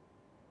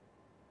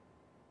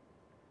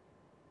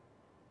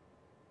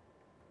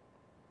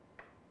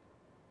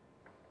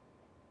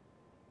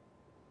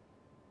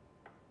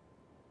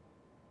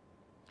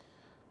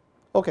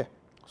 Okay.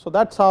 So,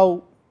 that is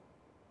how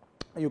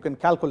you can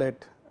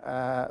calculate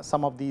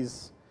some of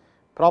these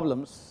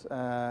problems,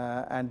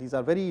 and these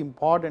are very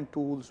important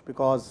tools,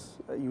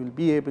 because you will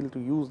be able to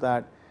use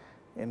that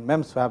in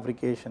MEMS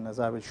fabrication, as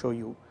I will show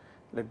you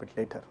a little bit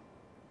later.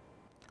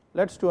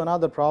 Let us do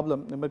another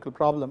problem, numerical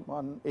problem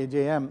on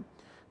AJM.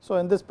 So,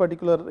 in this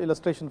particular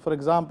illustration, for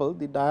example,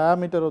 the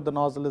diameter of the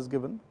nozzle is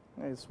given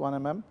is 1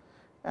 mm,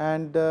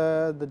 and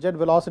the jet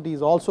velocity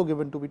is also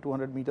given to be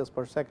 200 meters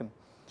per second.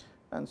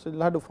 And so, you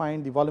will have to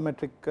find the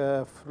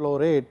volumetric flow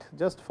rate,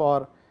 just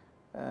for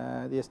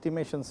the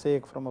estimation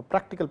sake, from a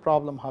practical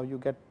problem, how you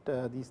get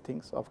these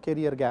things of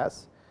carrier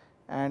gas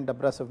and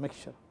abrasive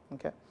mixture.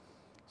 Okay.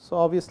 So,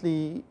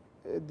 obviously,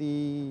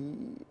 the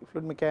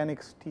fluid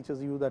mechanics teaches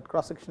you that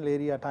cross sectional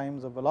area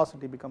times of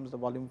velocity becomes the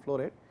volume flow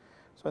rate.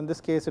 So, in this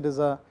case, it is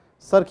a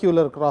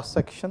circular cross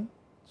section.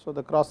 So,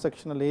 the cross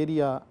sectional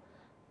area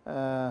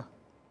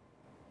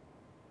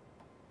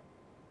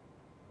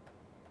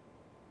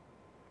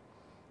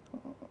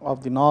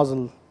of the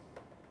nozzle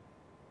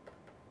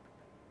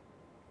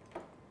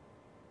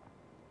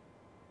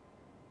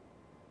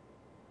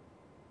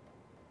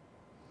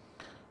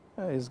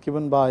is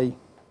given by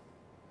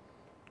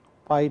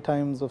pi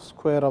times of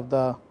square of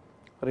the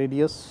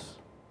radius,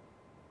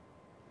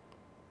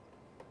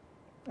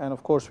 and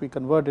of course, we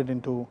convert it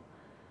into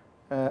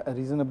a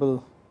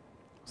reasonable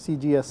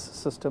CGS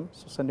system,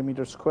 so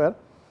centimeter square,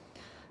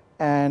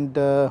 and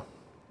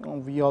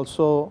we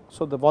also,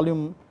 so the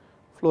volume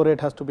flow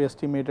rate has to be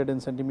estimated in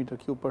centimeter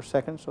cube per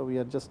second. So, we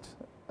are just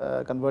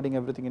converting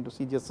everything into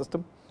CGS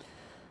system,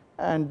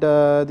 and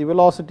the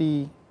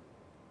velocity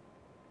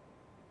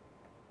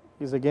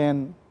is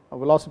again, a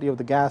velocity of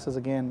the gas is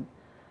again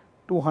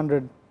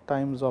 200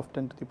 times of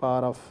 10 to the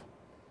power of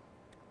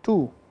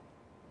 2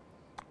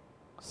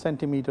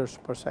 centimeters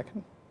per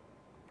second.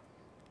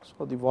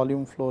 So, the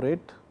volume flow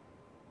rate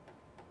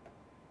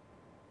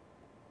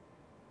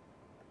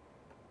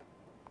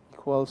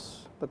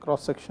equals the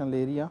cross sectional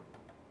area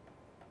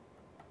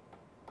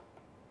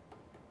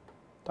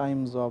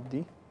times of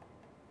the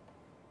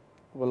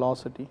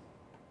velocity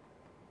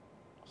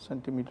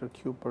centimeter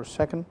cube per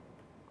second,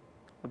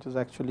 which is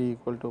actually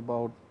equal to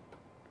about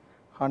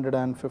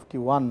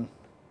 151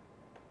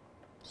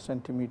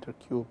 centimeter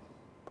cube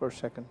per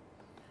second.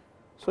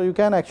 So, you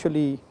can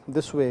actually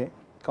this way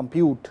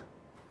compute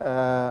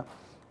the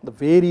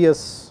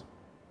various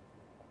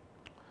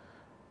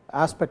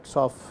aspects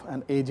of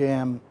an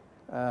AJM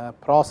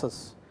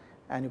process,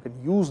 and you can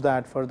use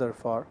that further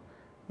for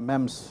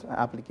MEMS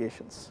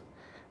applications.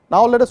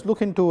 Now, let us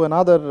look into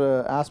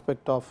another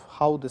aspect of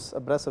how this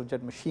abrasive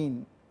jet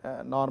machine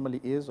normally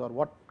is, or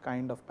what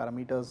kind of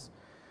parameters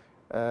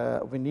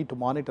we need to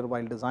monitor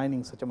while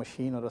designing such a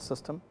machine or a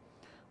system.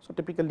 So,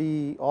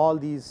 typically all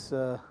these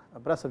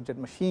abrasive jet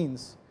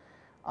machines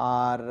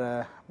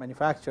are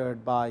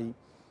manufactured by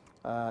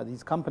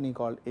these company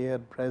called Air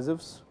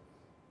Abrasives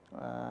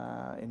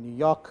in New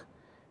York,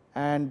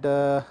 and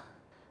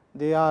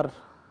they are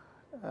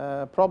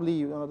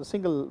probably one of the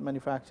single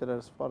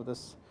manufacturers for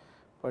this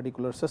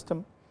particular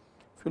system.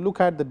 If you look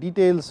at the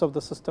details of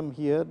the system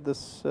here,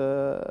 this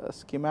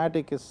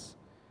schematic is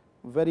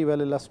very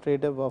well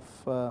illustrative of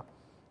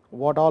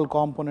what all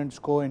components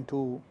go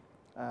into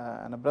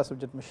an abrasive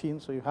jet machine.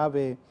 So, you have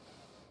a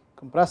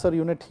compressor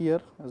unit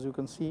here, as you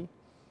can see,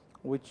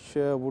 which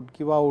would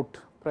give out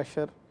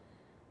pressured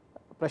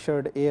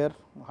air,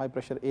 high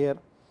pressure air,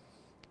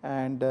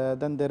 and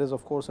then there is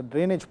of course a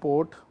drainage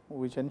port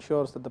which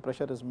ensures that the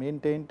pressure is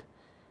maintained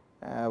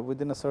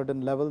within a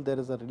certain level. There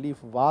is a relief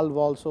valve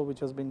also which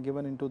has been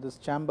given into this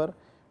chamber,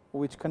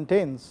 which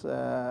contains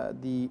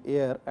the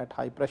air at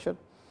high pressure.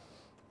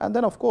 And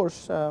then of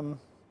course, there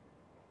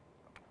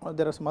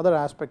are some other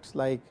aspects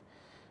like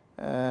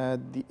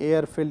the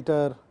air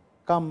filter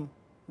cum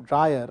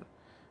dryer,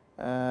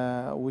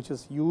 which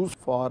is used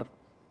for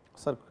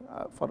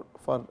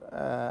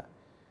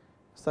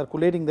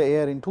circulating the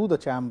air into the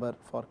chamber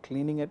for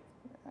cleaning it,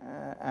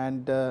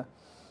 and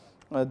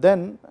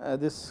then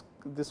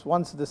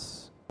once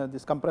this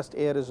compressed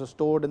air is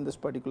stored in this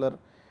particular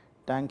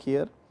tank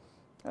here,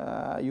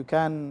 you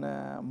can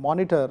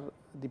monitor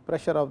the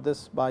pressure of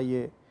this by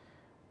a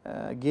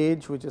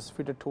gauge which is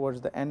fitted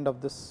towards the end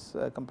of this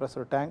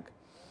compressor tank,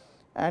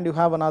 and you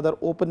have another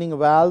opening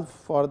valve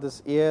for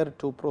this air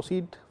to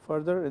proceed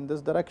further in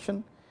this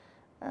direction,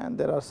 and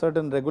there are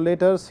certain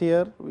regulators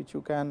here which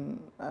you can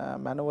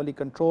manually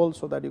control,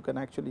 so that you can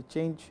actually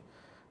change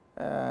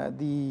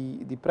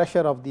the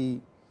pressure of the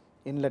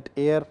inlet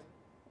air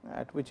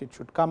at which it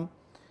should come,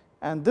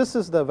 and this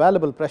is the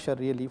available pressure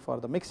really for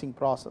the mixing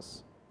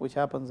process which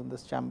happens in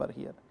this chamber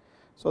here.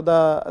 So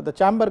the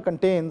chamber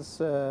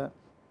contains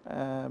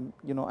an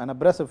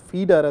abrasive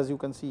feeder, as you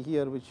can see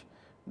here, which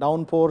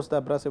downpours the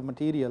abrasive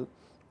material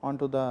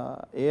onto the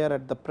air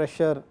at the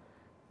pressure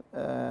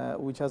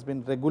which has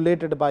been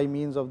regulated by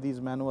means of these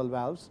manual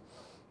valves,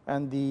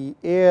 and the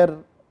air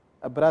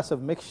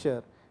abrasive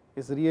mixture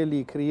is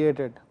really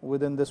created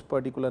within this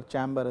particular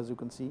chamber, as you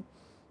can see,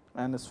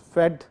 and is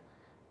fed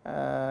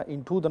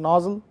into the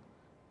nozzle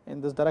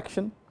in this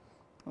direction.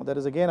 There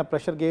is again a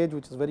pressure gauge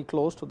which is very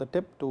close to the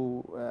tip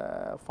to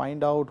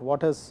find out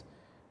what is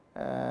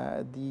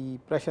the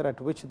pressure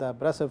at which the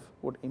abrasive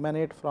would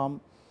emanate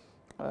from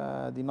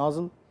the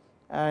nozzle,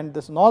 and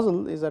this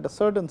nozzle is at a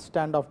certain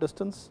standoff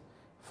distance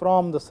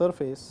from the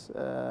surface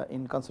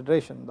in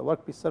consideration, the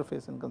workpiece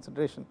surface in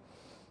consideration.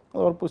 The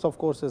workpiece of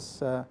course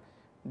is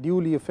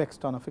duly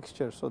affixed on a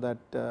fixture, so that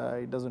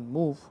it does not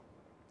move,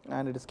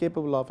 and it is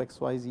capable of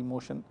XYZ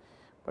motion.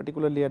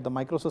 Particularly at the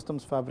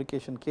microsystems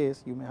fabrication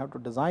case, you may have to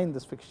design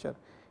this fixture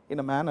in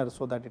a manner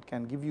so that it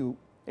can give you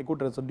a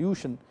good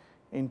resolution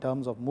in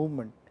terms of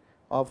movement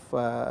of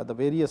the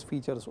various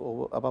features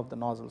above the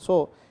nozzle.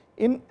 So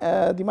in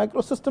the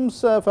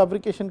microsystems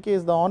fabrication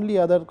case, the only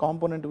other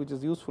component which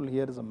is useful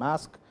here is a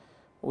mask,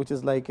 which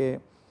is like a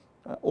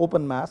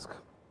open mask,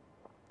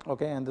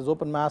 okay, and this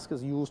open mask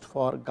is used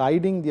for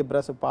guiding the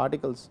abrasive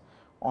particles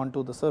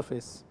onto the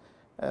surface,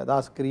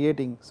 thus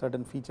creating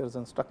certain features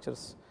and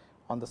structures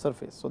on the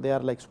surface. So they are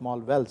like small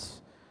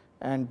wells,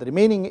 and the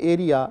remaining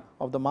area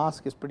of the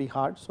mask is pretty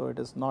hard, so it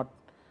is not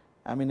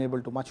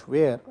amenable to much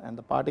wear, and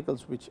the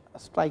particles which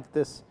strike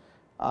this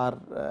are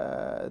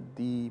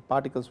the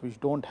particles which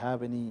do not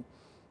have any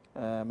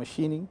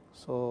machining.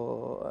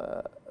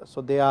 So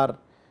they are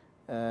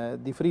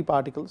the free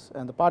particles,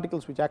 and the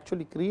particles which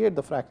actually create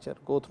the fracture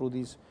go through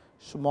these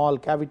small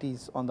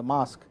cavities on the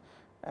mask,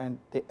 and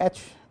they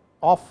etch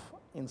off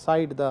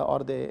inside the or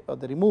they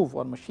remove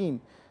or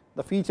machine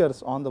the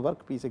features on the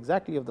workpiece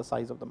exactly of the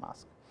size of the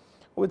mask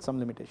with some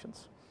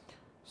limitations.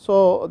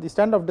 So the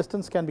standoff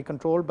distance can be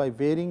controlled by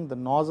varying the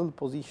nozzle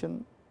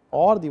position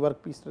or the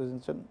workpiece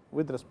position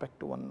with respect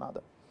to one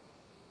another.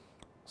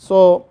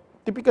 So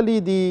typically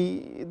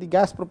the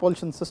gas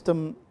propulsion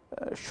system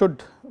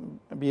should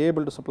be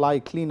able to supply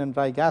clean and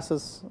dry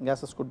gases.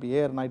 Gases could be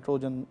air,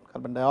 nitrogen,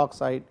 carbon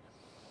dioxide,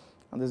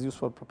 and this is used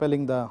for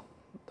propelling the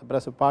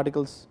abrasive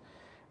particles.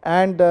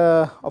 And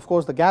of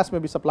course the gas may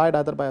be supplied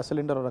either by a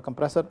cylinder or a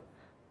compressor.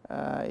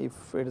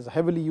 If it is a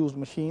heavily used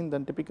machine,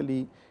 then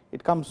typically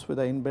it comes with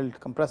an inbuilt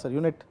compressor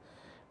unit,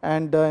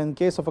 and in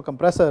case of a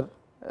compressor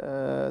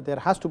there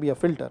has to be a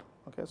filter,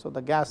 okay. So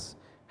the gas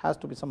has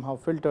to be somehow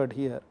filtered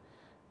here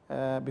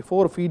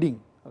before feeding,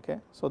 okay,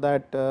 so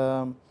that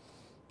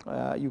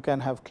you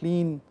can have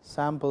clean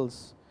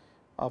samples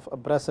of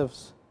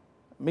abrasives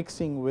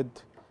mixing with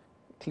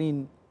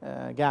clean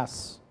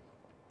gas.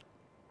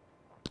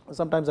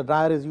 Sometimes a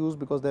dryer is used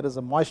because there is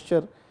a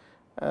moisture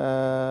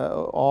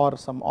or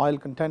some oil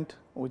content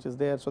which is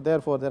there. So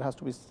therefore there has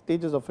to be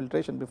stages of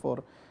filtration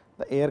before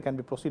the air can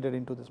be proceeded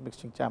into this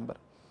mixing chamber.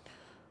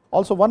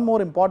 Also one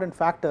more important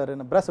factor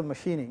in abrasive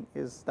machining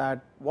is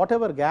that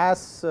whatever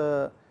gas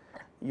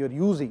you are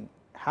using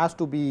has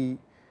to be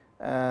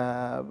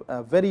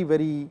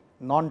very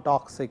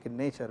non-toxic in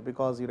nature,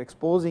 because you are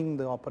exposing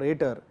the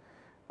operator,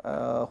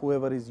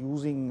 whoever is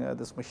using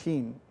this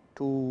machine,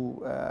 to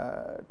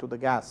the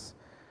gas.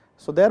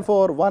 So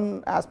therefore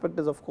one aspect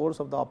is of course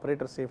of the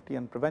operator safety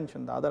and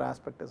prevention, the other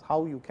aspect is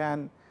how you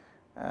can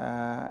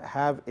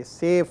have a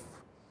safe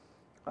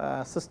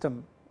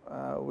system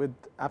with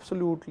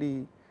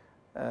absolutely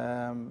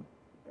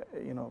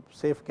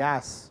safe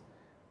gas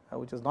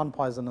which is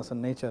non-poisonous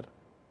in nature,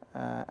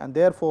 and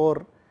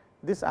therefore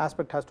this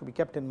aspect has to be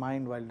kept in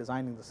mind while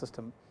designing the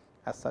system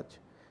as such.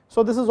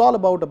 So this is all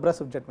about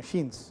abrasive jet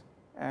machines,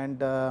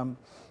 and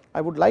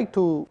I would like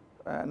to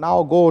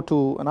now go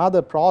to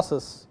another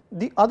process.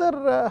 The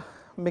other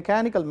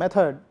mechanical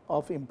method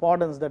of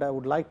importance that I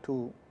would like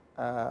to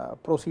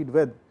proceed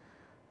with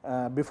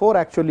before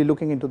actually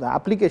looking into the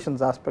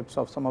applications aspects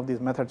of some of these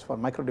methods for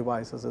micro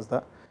devices is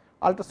the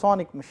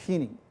ultrasonic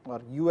machining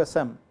or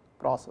USM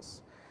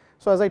process.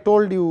 So as I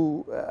told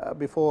you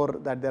before,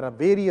 that there are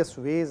various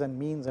ways and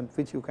means in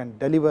which you can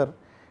deliver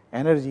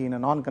energy in a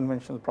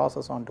non-conventional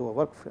process onto a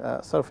work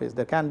surface.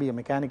 There can be a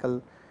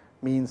mechanical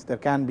means, there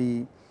can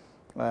be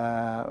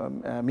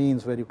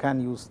means where you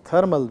can use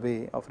thermal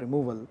way of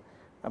removal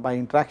by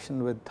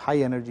interaction with high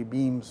energy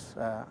beams,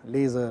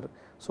 laser,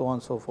 so on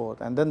and so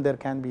forth, and then there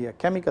can be a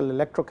chemical,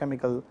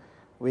 electrochemical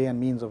way and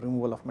means of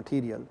removal of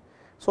material.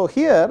 So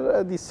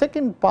here the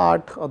second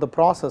part of the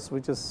process,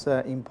 which is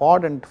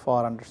important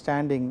for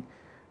understanding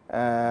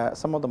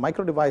some of the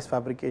micro device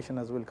fabrication,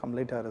 as will come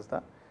later, is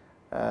the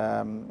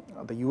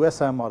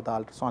USM or the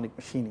ultrasonic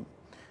machining.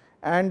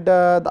 And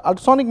the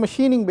ultrasonic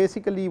machining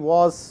basically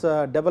was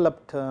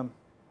developed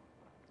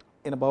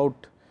in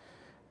about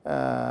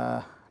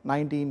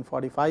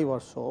 1945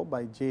 or so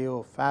by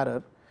J.O.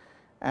 Farrer,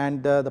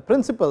 and the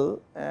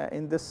principle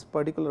in this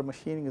particular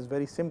machining is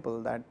very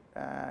simple, that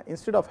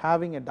instead of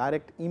having a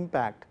direct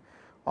impact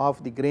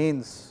of the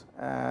grains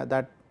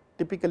that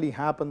typically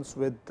happens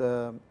with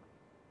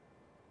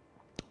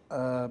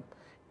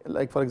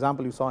like for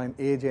example you saw in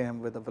AJM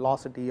with the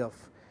velocity of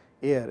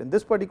air, in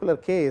this particular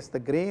case the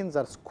grains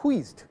are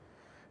squeezed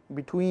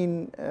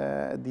between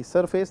the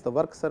surface, the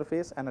work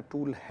surface, and a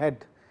tool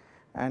head,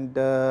 and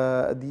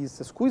this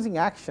squeezing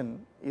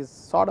action is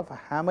sort of a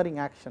hammering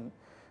action,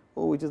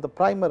 which is the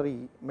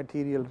primary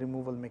material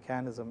removal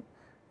mechanism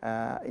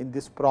in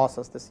this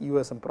process, this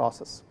USM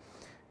process.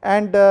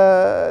 And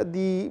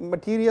the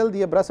material,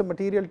 the abrasive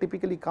material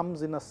typically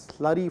comes in a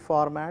slurry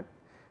format,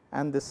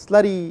 and the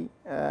slurry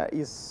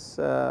is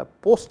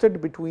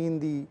posted between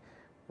the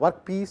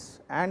workpiece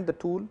and the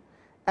tool,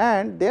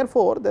 and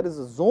therefore there is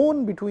a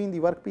zone between the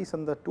workpiece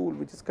and the tool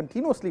which is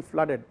continuously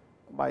flooded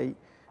by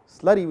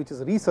slurry, which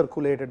is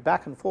recirculated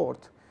back and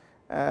forth,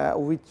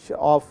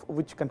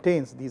 which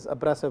contains these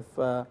abrasive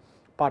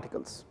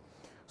particles.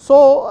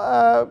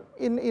 So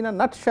in a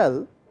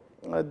nutshell,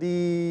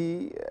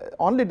 the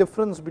only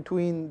difference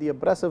between the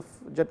abrasive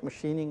jet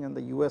machining and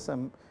the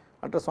USM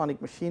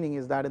ultrasonic machining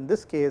is that in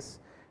this case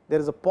there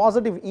is a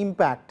positive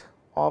impact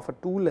of a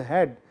tool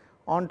head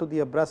onto the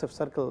abrasive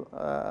circle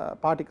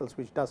particles,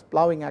 which does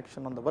plowing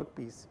action on the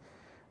workpiece,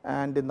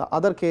 and in the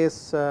other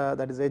case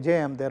that is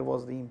AJM, there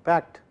was the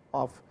impact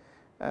of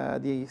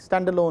the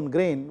standalone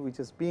grain which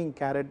is being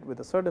carried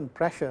with a certain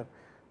pressure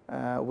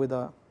with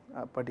a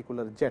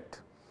particular jet.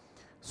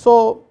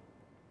 So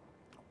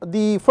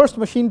the first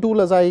machine tool,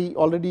 as I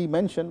already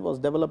mentioned, was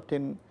developed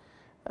in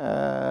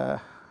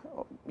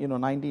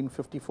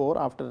 1954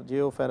 after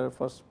J.O. Farrer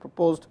first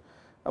proposed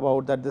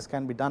about that this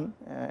can be done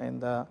in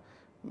the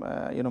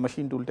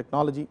machine tool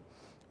technology,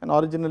 and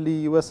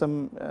originally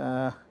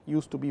USM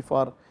used to be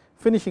for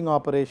finishing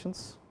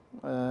operations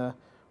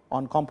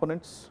on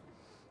components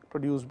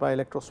produced by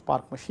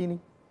electrospark machining,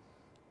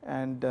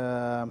 and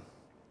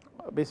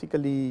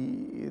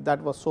basically that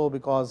was so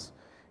because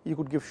you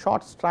could give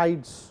short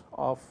strides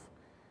of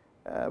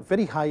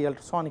very high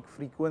ultrasonic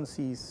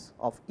frequencies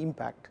of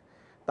impact,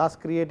 thus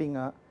creating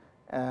a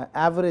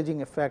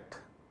averaging effect,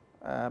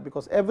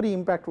 because every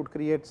impact would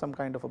create some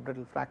kind of a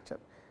brittle fracture,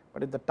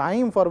 but at the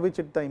time for which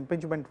the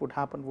impingement would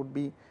happen would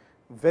be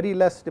very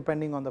less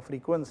depending on the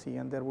frequency,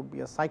 and there would be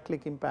a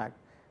cyclic impact,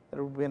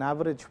 there would be an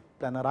average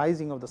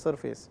planarizing of the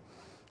surface,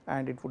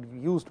 and it would be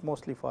used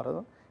mostly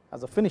for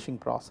as a finishing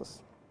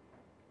process.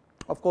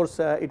 Of course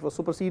it was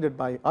superseded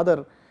by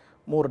other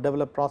more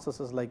developed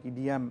processes like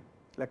EDM,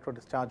 electro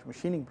discharge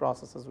machining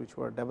processes, which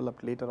were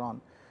developed later on,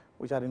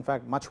 which are in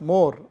fact much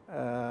more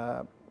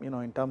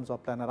in terms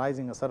of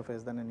planarizing a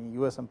surface than any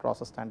USM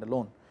process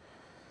standalone.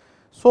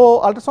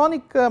 So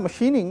ultrasonic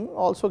machining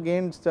also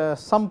gained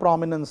some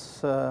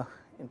prominence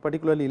in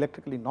particularly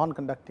electrically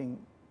non-conducting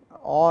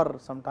or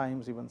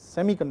sometimes even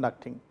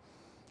semi-conducting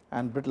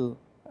and brittle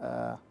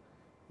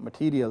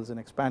materials in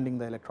expanding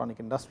the electronic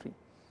industry,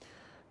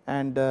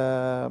 and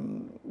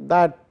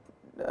that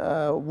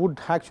would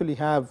actually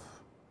have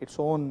its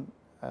own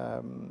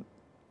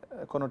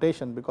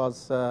connotation,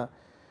 because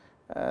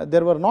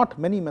there were not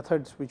many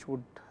methods which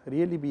would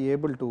really be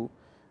able to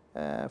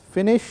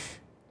finish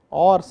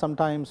or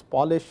sometimes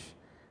polish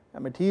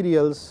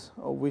materials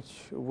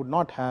which would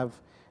not have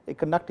a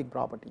conducting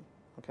property,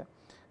 okay.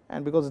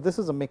 And because this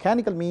is a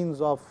mechanical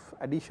means of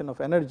addition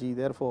of energy,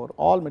 therefore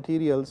all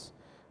materials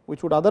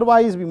which would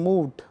otherwise be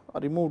moved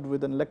or removed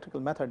with an electrical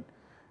method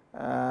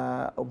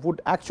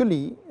would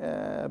actually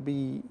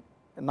be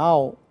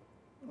now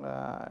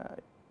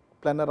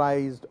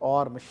planarized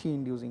or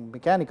machined using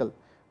mechanical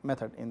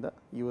method in the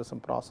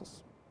USM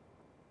process.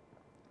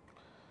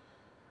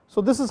 So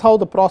this is how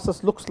the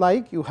process looks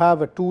like. You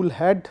have a tool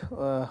head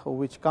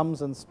which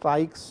comes and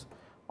strikes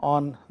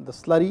on the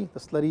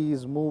slurry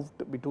is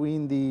moved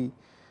between the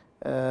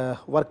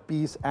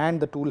workpiece and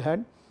the tool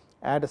head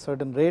at a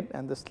certain rate,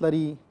 and the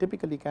slurry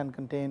typically can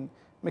contain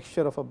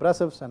mixture of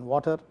abrasives and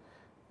water,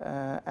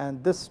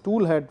 and this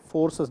tool head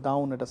forces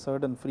down at a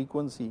certain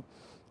frequency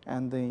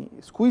and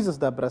squeezes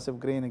the abrasive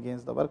grain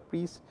against the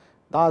workpiece,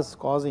 thus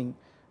causing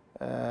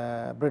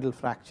brittle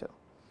fracture.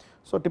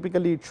 So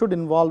typically it should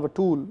involve a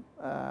tool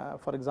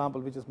for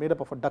example which is made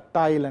up of a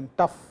ductile and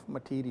tough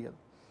material,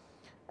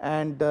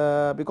 and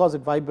because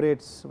it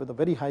vibrates with a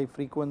very high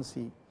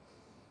frequency,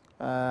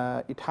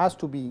 it has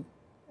to be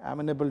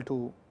amenable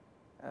to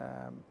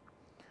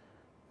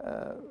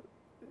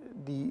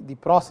the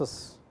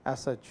process as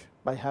such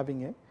by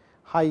having a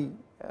high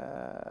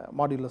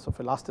modulus of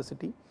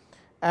elasticity,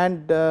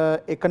 and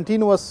a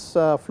continuous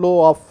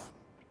flow of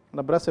an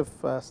abrasive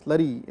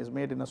slurry is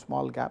made in a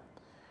small gap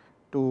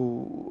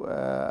to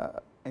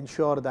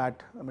ensure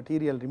that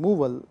material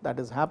removal that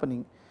is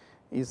happening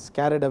is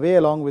carried away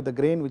along with the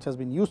grain which has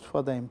been used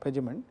for the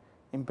impingement,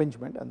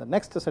 and the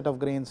next set of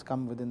grains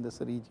come within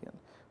this region.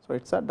 So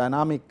it is a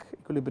dynamic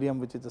equilibrium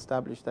which is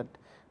established, that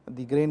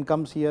the grain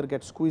comes here,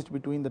 gets squeezed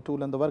between the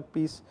tool and the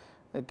workpiece,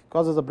 it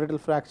causes a brittle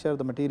fracture,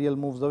 the material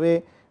moves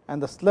away,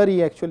 and the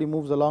slurry actually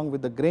moves along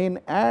with the grain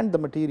and the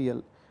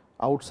material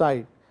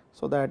outside,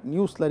 so that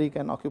new slurry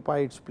can occupy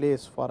its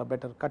place for a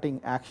better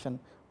cutting action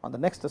on the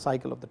next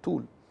cycle of the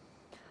tool.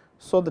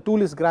 So the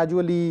tool is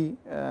gradually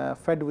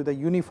fed with a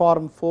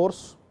uniform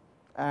force,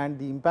 and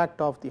the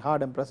impact of the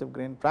hard abrasive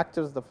grain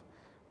fractures the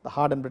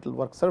hard and brittle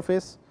work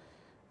surface,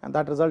 and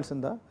that results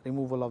in the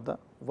removal of the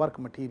work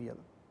material.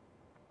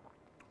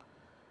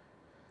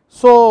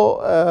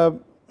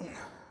 So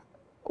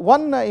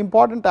one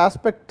important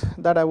aspect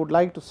that I would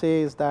like to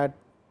say is that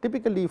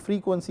typically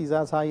frequencies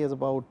as high as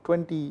about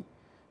 20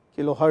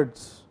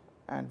 kilohertz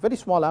and very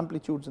small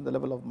amplitudes in the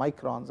level of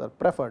microns are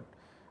preferred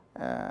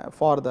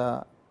for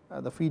the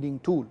feeding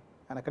tool,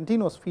 and a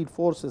continuous feed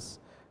force is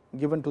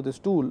given to this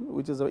tool,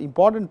 which is an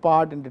important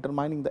part in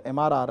determining the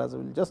MRR, as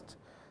we will just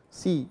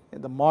see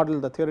in the model,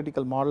 the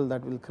theoretical model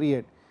that we will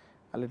create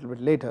a little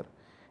bit later.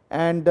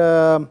 And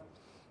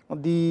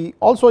the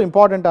also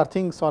important are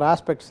things or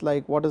aspects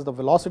like what is the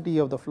velocity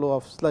of the flow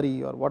of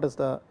slurry, or what is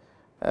the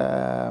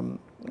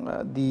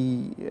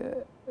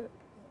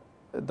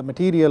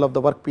material of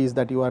the workpiece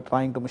that you are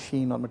trying to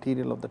machine, or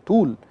material of the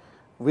tool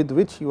with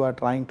which you are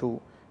trying to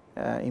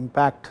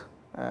impact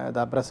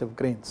the abrasive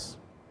grains.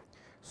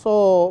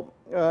 So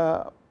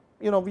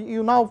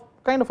you now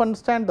kind of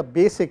understand the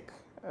basic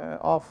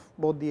of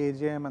both the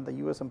AJM and the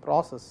USM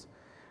process.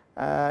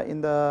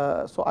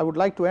 So I would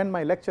like to end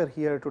my lecture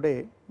here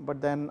today,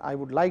 but then I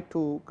would like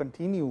to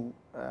continue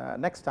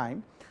next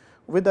time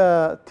with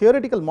a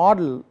theoretical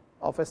model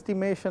of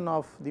estimation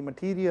of the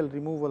material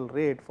removal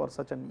rate for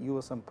such an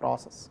USM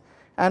process.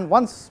 And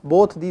once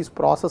both these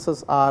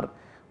processes are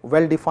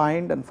well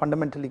defined and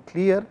fundamentally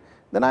clear,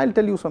 then I will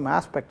tell you some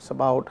aspects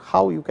about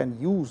how you can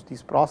use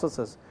these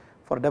processes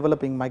for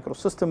developing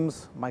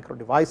microsystems, micro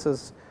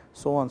devices,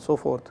 so on and so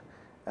forth,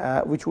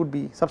 which would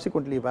be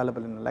subsequently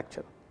available in a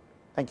lecture.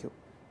 Thank you.